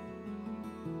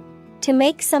 To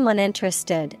make someone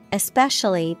interested,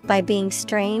 especially by being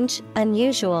strange,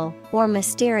 unusual, or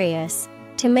mysterious,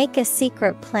 to make a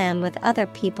secret plan with other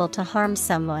people to harm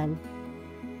someone.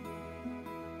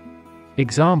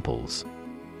 Examples: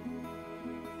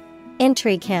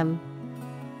 Intrigue him.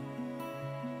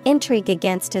 Intrigue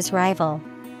against his rival.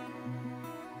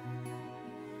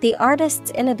 The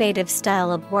artist's innovative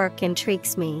style of work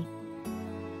intrigues me.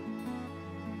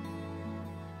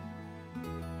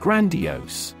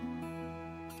 Grandiose.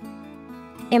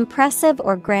 Impressive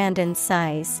or grand in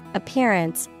size,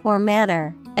 appearance, or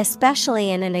manner, especially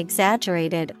in an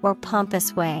exaggerated or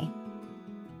pompous way.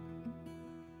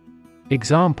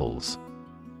 Examples: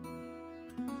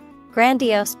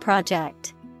 Grandiose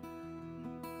project.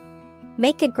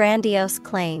 Make a grandiose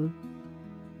claim.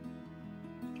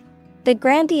 The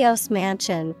grandiose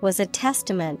mansion was a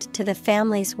testament to the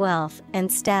family's wealth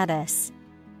and status.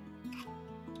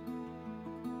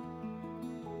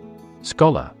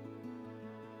 Scholar.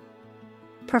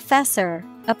 Professor,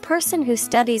 a person who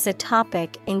studies a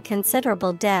topic in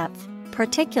considerable depth,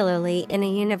 particularly in a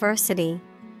university.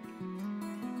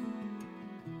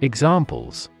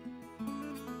 Examples: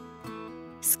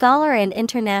 Scholar in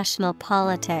international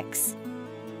politics.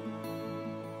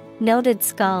 Noted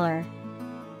scholar.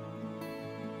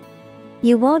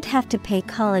 You won't have to pay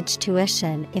college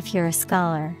tuition if you're a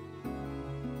scholar.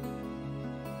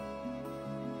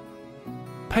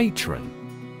 Patron.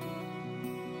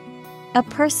 A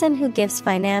person who gives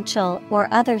financial or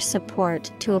other support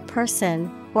to a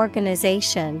person,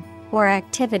 organization, or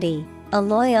activity, a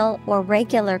loyal or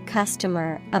regular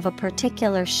customer of a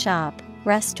particular shop,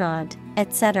 restaurant,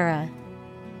 etc.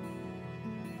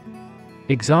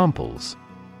 Examples: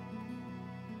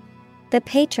 The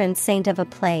patron saint of a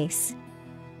place.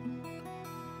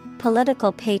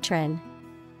 Political patron.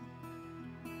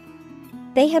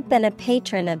 They have been a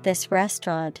patron of this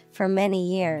restaurant for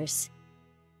many years.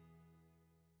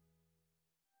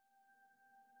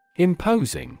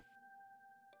 Imposing.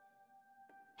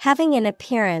 Having an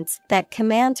appearance that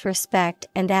commands respect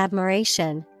and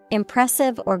admiration,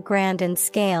 impressive or grand in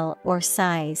scale or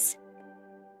size.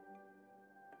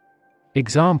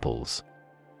 Examples: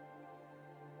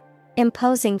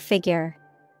 Imposing figure.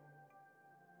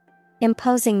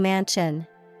 Imposing mansion.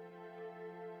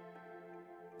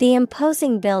 The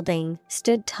imposing building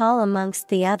stood tall amongst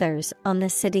the others on the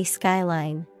city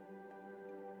skyline.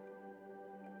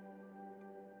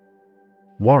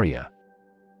 Warrior.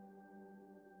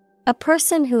 A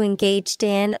person who engaged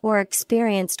in or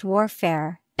experienced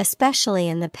warfare, especially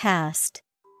in the past.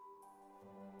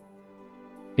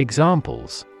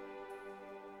 Examples: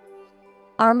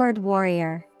 Armored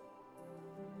warrior.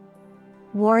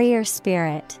 Warrior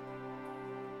spirit.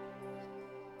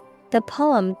 The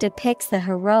poem depicts the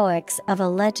heroics of a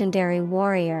legendary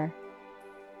warrior.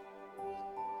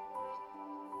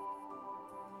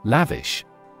 Lavish.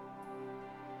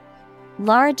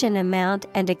 Large in amount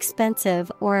and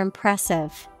expensive or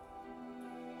impressive.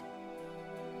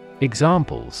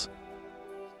 Examples: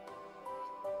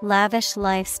 Lavish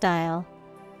lifestyle.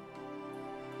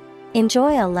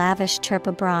 Enjoy a lavish trip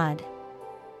abroad.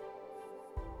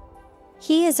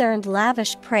 He has earned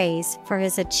lavish praise for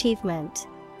his achievement.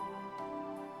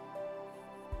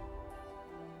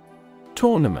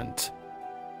 Tournament.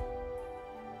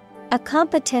 A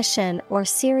competition or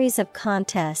series of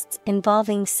contests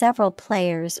involving several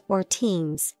players or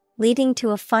teams, leading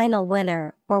to a final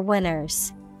winner or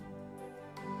winners.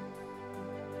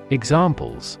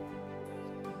 Examples: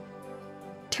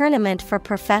 Tournament for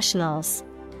professionals.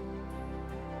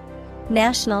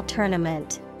 National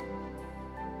tournament.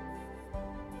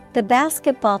 The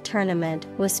basketball tournament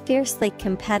was fiercely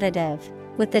competitive,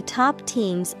 with the top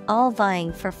teams all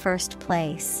vying for first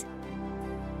place.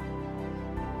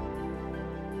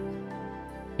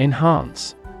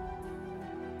 Enhance.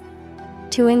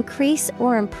 To increase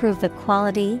or improve the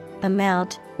quality,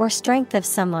 amount, or strength of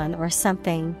someone or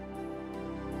something.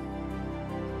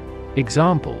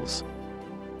 Examples: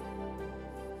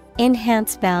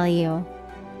 Enhance value.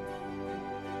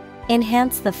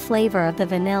 Enhance the flavor of the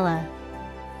vanilla.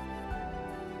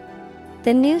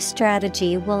 The new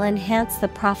strategy will enhance the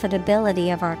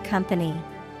profitability of our company.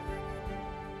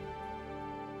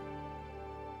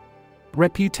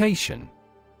 Reputation.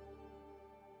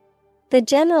 The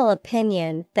general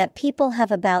opinion that people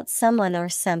have about someone or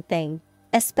something,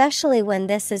 especially when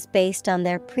this is based on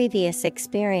their previous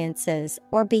experiences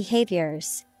or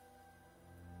behaviors.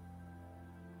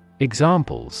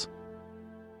 Examples: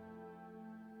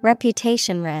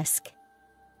 reputation risk,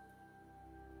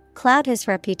 cloud his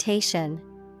reputation.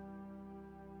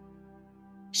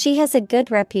 She has a good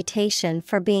reputation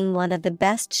for being one of the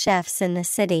best chefs in the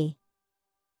city.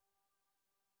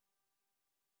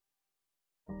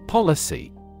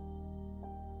 Policy.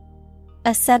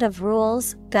 A set of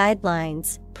rules,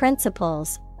 guidelines,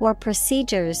 principles, or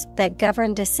procedures that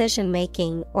govern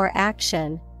decision-making or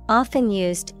action, often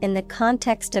used in the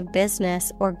context of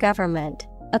business or government.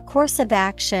 A course of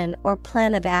action or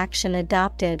plan of action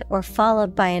adopted or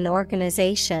followed by an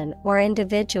organization or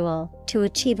individual to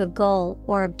achieve a goal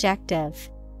or objective.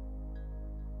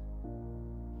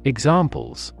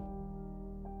 Examples: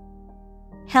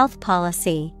 health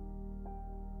policy,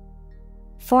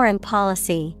 foreign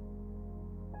policy.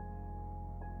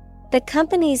 The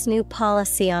company's new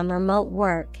policy on remote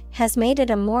work has made it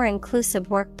a more inclusive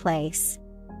workplace.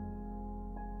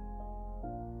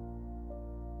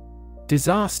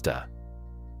 Disaster.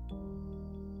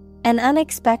 An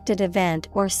unexpected event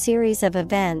or series of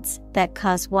events that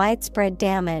cause widespread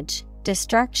damage,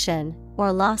 destruction,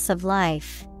 or loss of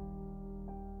life.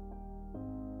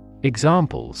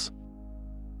 Examples: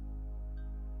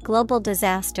 global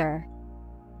disaster,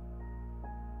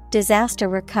 disaster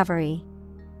recovery.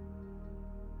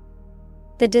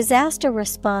 The disaster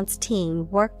response team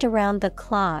worked around the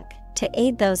clock to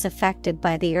aid those affected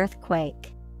by the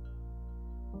earthquake.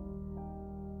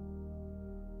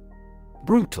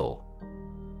 Brutal.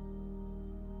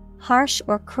 harsh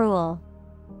or cruel.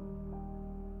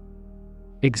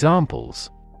 Examples: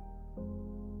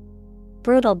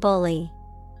 brutal bully,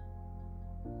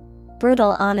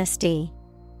 brutal honesty.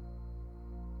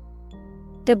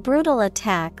 The brutal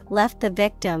attack left the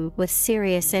victim with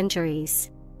serious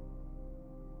injuries.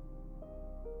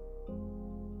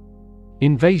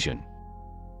 Invasion.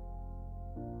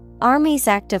 Armies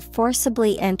act of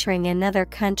forcibly entering another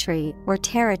country or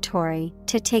territory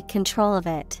to take control of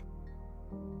it.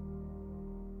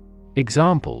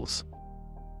 Examples: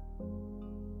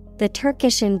 the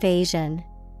Turkish invasion,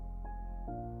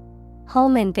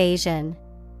 home invasion.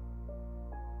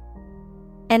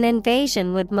 An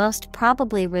invasion would most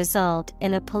probably result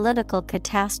in a political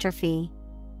catastrophe.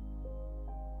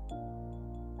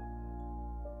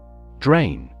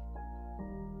 Drain.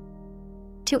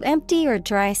 To empty or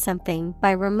dry something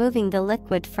by removing the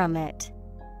liquid from it.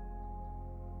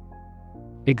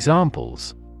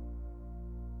 Examples: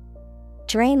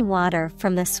 drain water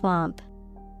from the swamp,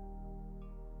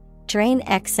 drain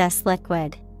excess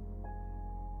liquid.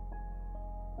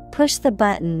 Push the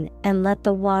button and let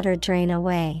the water drain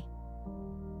away.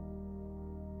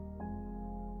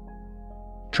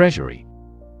 Treasury.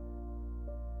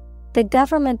 The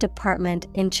government department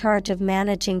in charge of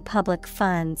managing public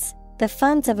funds, the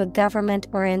funds of a government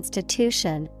or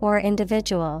institution or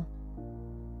individual.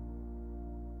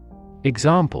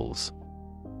 Examples: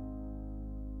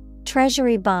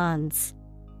 treasury bonds,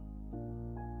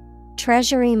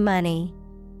 treasury money.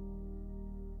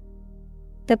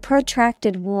 The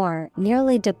protracted war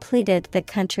nearly depleted the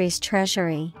country's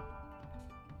treasury.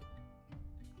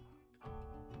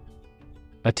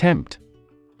 Attempt.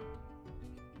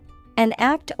 An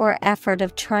act or effort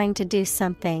of trying to do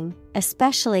something,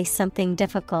 especially something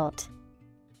difficult.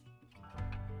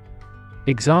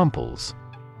 Examples: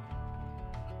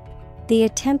 the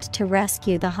attempt to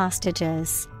rescue the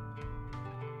hostages.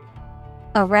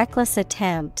 A reckless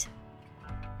attempt.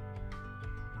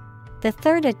 The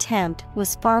third attempt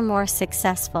was far more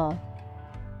successful.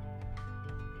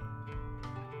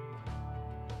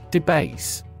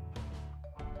 Debase.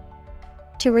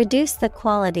 To reduce the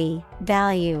quality,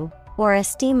 value, or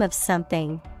esteem of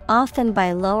something, often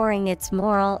by lowering its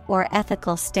moral or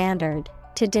ethical standard,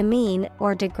 to demean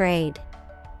or degrade.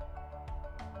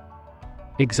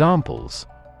 Examples: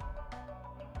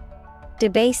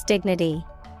 debase dignity.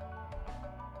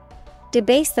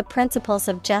 Debase the principles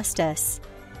of justice.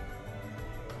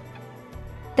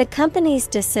 The company's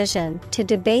decision to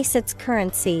debase its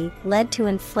currency led to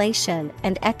inflation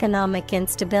and economic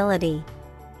instability.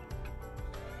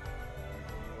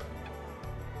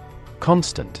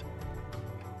 Constant.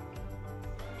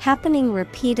 Happening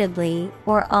repeatedly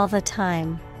or all the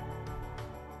time.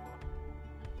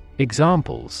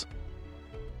 Examples: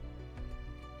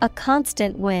 a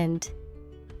constant wind.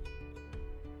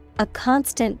 A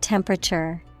constant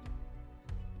temperature.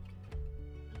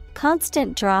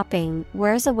 Constant dropping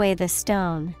wears away the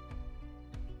stone.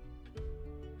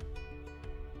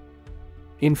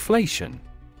 Inflation.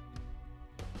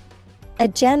 A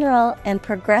general and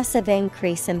progressive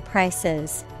increase in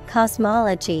prices.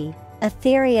 Cosmology, a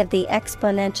theory of the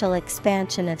exponential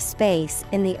expansion of space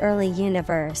in the early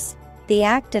universe. The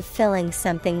act of filling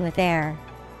something with air.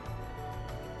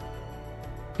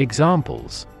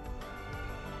 Examples: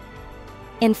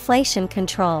 inflation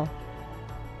control,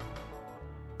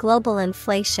 global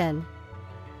inflation.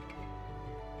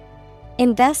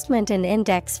 Investment in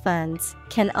index funds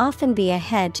can often be a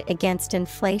hedge against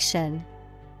inflation.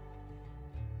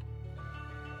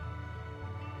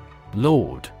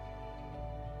 Lord.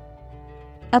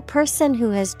 A person who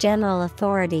has general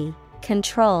authority,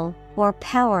 control, or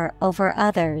power over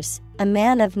others, a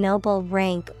man of noble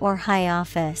rank or high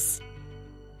office.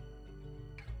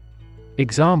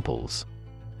 Examples: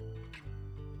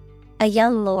 a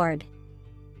young lord,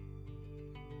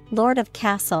 lord of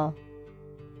castle.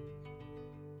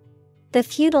 The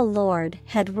feudal lord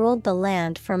had ruled the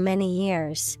land for many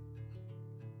years.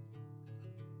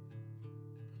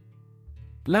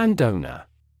 Landowner.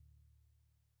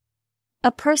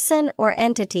 A person or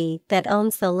entity that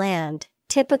owns the land,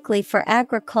 typically for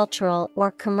agricultural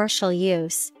or commercial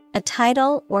use, a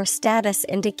title or status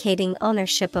indicating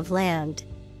ownership of land.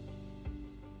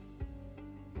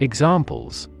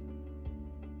 Examples: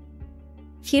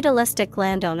 feudalistic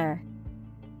landowner,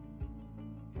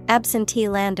 absentee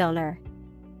landowner.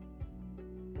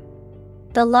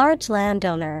 The large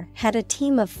landowner had a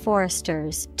team of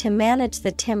foresters to manage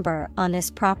the timber on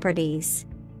his properties.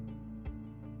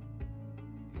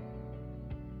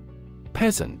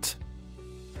 Peasant.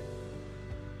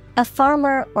 A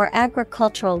farmer or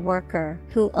agricultural worker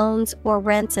who owns or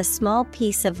rents a small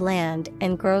piece of land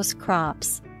and grows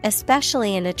crops,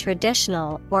 especially in a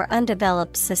traditional or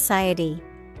undeveloped society.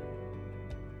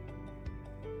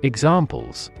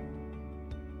 Examples: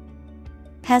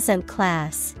 peasant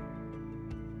class,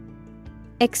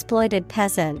 exploited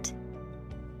peasant.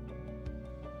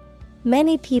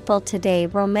 Many people today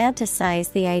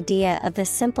romanticize the idea of the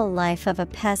simple life of a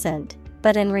peasant,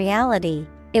 but in reality,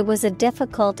 it was a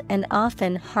difficult and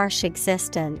often harsh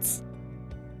existence.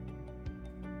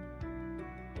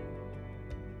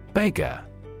 Beggar.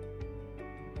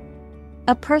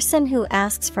 A person who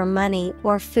asks for money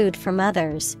or food from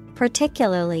others,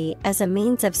 particularly as a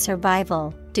means of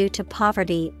survival due to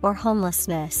poverty or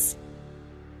homelessness.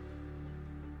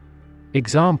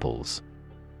 Examples: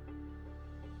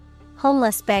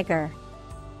 homeless beggar,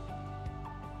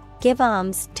 give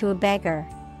alms to a beggar.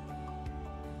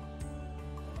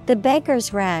 The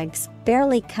beggar's rags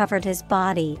barely covered his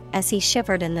body as he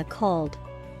shivered in the cold.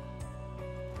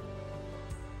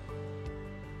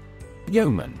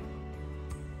 Yeoman.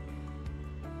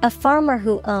 A farmer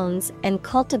who owns and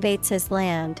cultivates his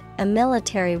land, a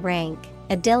military rank,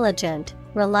 a diligent,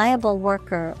 reliable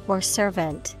worker or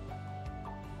servant.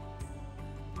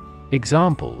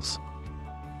 Examples: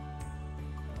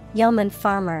 yeoman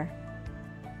farmer,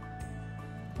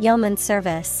 yeoman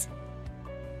service.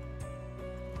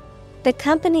 The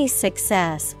company's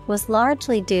success was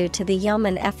largely due to the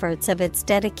yeoman efforts of its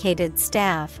dedicated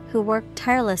staff who worked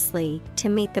tirelessly to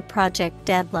meet the project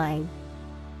deadline.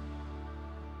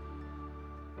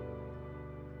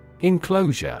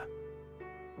 Enclosure.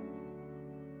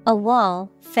 A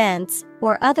wall, fence,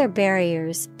 or other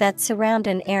barriers that surround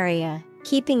an area,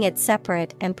 keeping it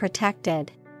separate and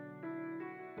protected.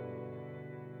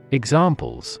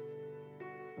 Examples: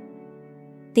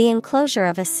 the enclosure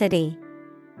of a city,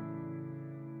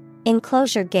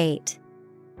 enclosure gate.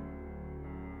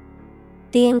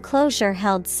 The enclosure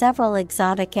held several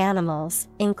exotic animals,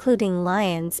 including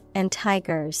lions and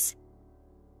tigers.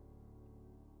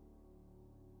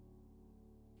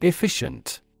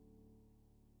 Efficient.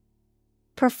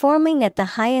 Performing at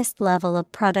the highest level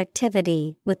of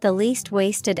productivity with the least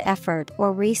wasted effort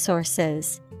or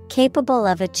resources, capable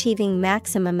of achieving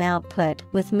maximum output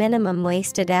with minimum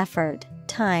wasted effort,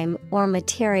 time, or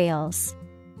materials.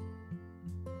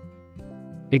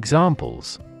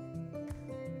 Examples: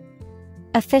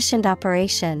 efficient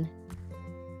operation,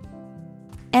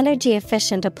 energy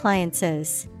efficient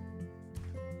appliances.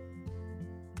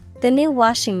 The new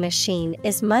washing machine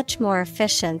is much more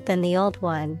efficient than the old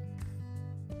one.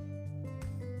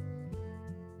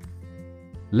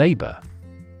 Labor.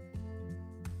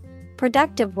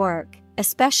 Productive work,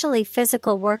 especially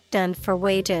physical work done for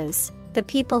wages, the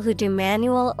people who do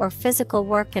manual or physical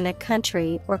work in a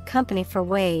country or company for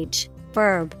wage.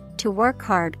 Verb, to work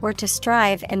hard or to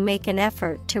strive and make an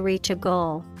effort to reach a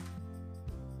goal.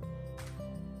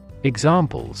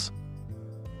 Examples: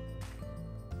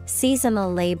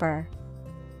 seasonal labor,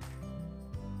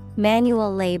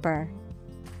 manual labor.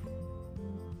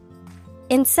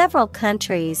 In several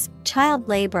countries, child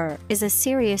labor is a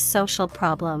serious social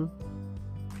problem.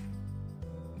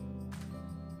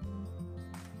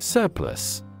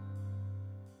 Surplus.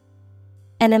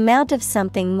 An amount of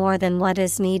something more than what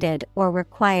is needed or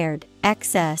required,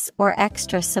 excess or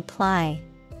extra supply.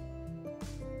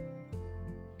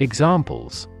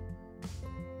 Examples: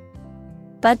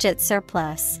 budget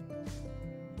surplus,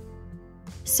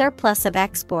 surplus of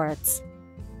exports.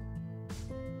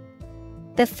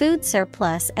 The food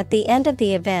surplus at the end of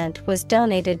the event was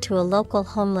donated to a local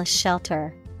homeless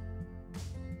shelter.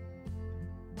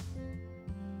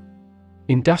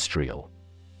 Industrial.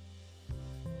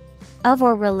 Of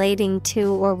or relating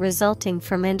to or resulting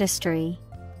from industry.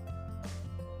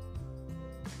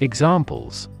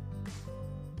 Examples: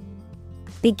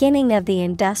 beginning of the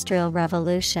Industrial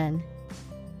Revolution,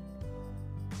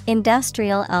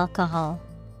 industrial alcohol.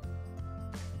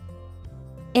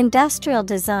 Industrial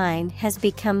design has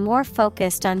become more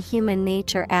focused on human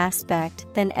nature aspect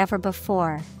than ever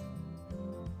before.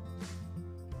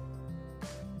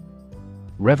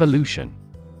 Revolution.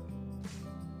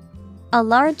 A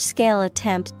large-scale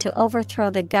attempt to overthrow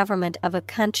the government of a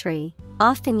country,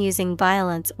 often using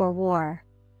violence or war.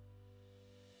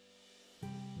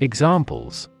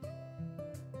 Examples: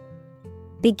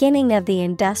 beginning of the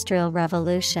Industrial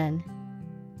Revolution,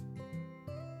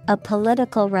 a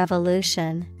political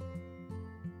revolution.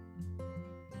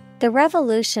 The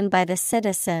revolution by the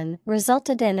citizen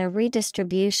resulted in a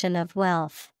redistribution of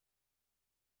wealth.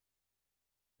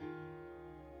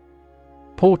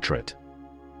 Portrait.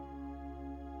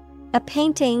 A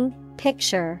painting,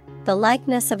 picture, the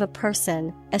likeness of a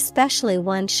person, especially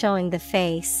one showing the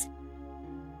face.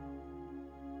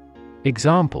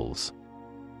 Examples: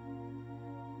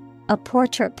 a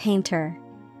portrait painter,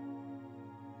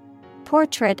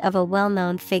 portrait of a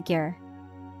well-known figure.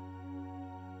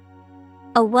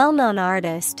 A well-known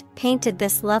artist painted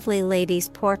this lovely lady's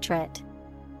portrait.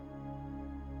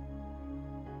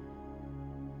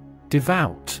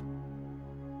 Devout.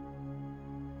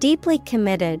 Deeply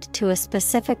committed to a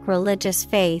specific religious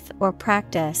faith or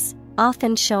practice,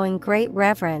 often showing great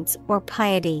reverence or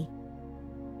piety.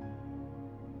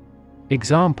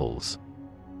 Examples: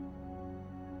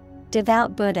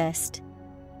 devout Buddhist,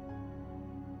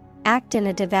 act in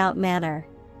a devout manner.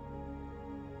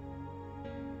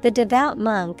 The devout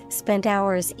monk spent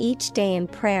hours each day in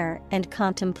prayer and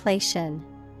contemplation.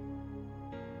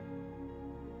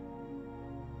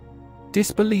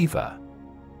 Disbeliever.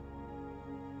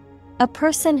 A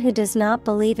person who does not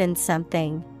believe in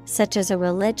something, such as a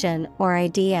religion or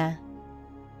idea.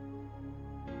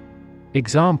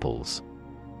 Examples: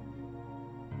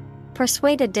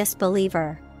 persuade a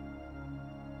disbeliever,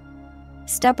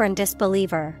 stubborn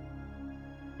disbeliever.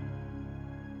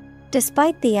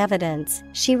 Despite the evidence,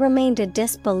 she remained a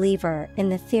disbeliever in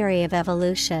the theory of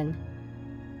evolution.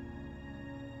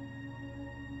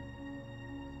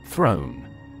 Throne.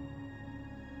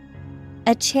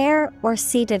 A chair or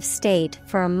seat of state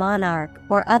for a monarch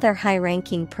or other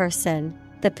high-ranking person,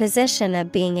 the position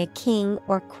of being a king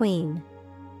or queen.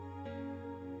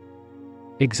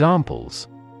 Examples: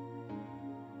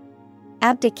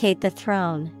 abdicate the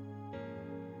throne,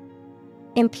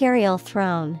 imperial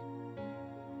throne.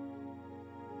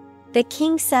 The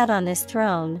king sat on his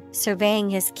throne, surveying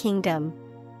his kingdom.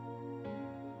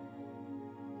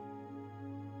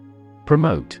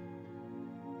 Promote.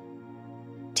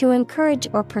 To encourage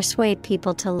or persuade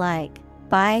people to like,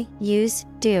 buy, use,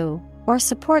 do, or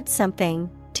support something,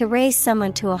 to raise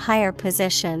someone to a higher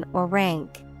position or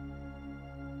rank.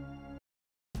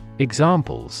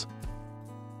 Examples: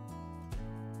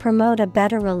 promote a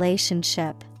better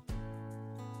relationship,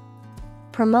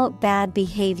 promote bad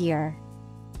behavior.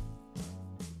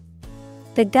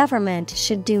 The government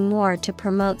should do more to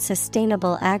promote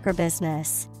sustainable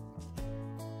agribusiness.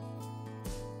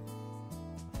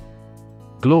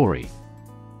 Glory.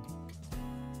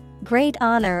 Great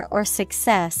honor or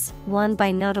success won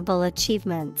by notable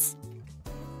achievements.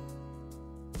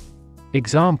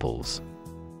 Examples: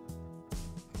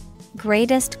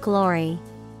 greatest glory,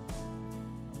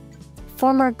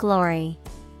 former glory.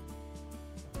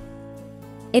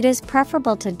 It is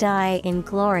preferable to die in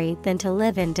glory than to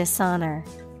live in dishonor.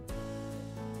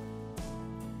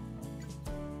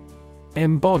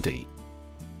 Embody.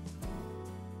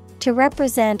 To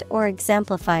represent or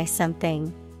exemplify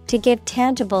something, to give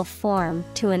tangible form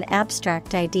to an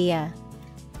abstract idea.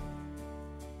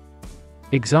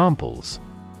 Examples: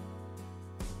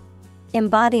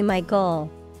 embody my goal,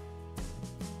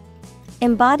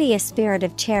 Embody a spirit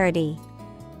of charity.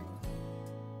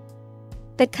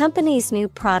 The company's new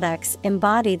products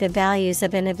embody the values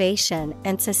of innovation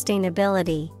and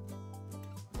sustainability.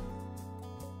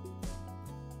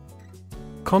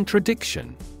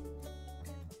 Contradiction.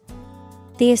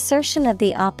 The assertion of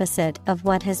the opposite of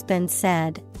what has been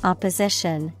said,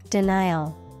 opposition,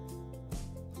 denial.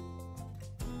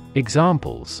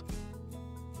 Examples: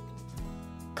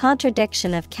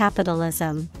 contradiction of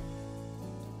capitalism.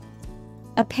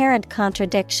 Apparent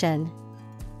contradiction.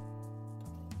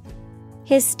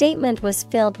 His statement was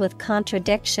filled with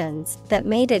contradictions that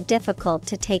made it difficult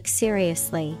to take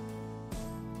seriously.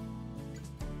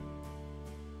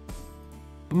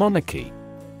 Monarchy.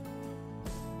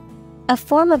 A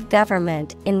form of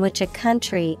government in which a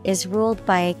country is ruled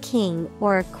by a king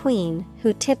or a queen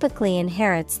who typically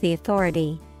inherits the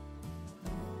authority.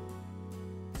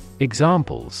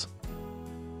 Examples: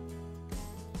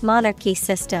 monarchy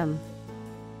system.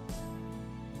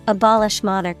 Abolish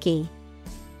monarchy.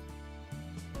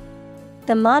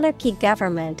 The monarchy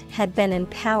government had been in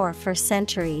power for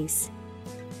centuries.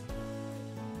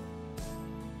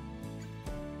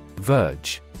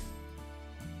 Verge.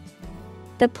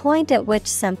 The point at which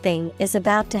something is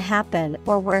about to happen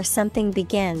or where something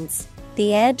begins,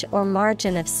 the edge or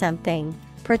margin of something,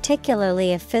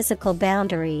 particularly a physical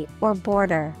boundary or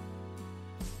border.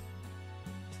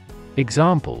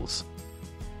 Examples: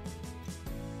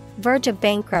 verge of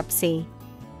bankruptcy.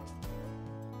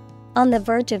 On the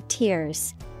verge of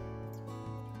tears.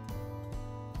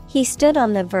 He stood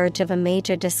on the verge of a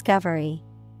major discovery.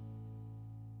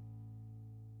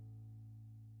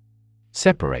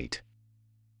 Separate.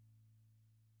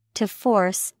 To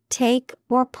force, take,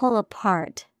 or pull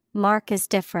apart, mark as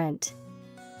different.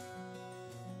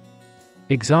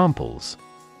 Examples: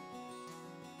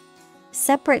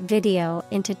 separate video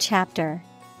into chapter.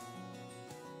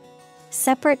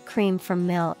 Separate cream from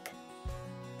milk.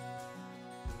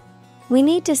 We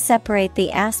need to separate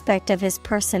the aspect of his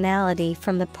personality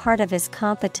from the part of his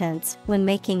competence when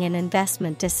making an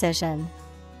investment decision.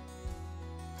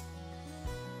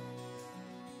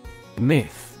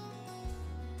 Myth.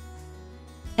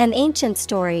 An ancient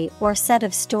story or set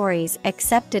of stories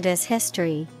accepted as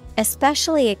history,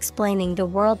 especially explaining the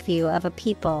worldview of a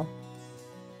people.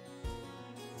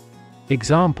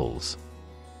 Examples: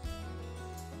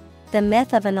 the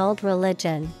myth of an old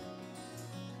religion.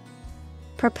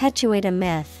 Perpetuate a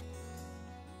myth.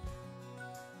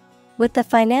 With the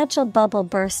financial bubble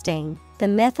bursting, the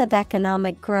myth of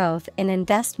economic growth in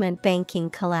investment banking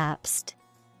collapsed.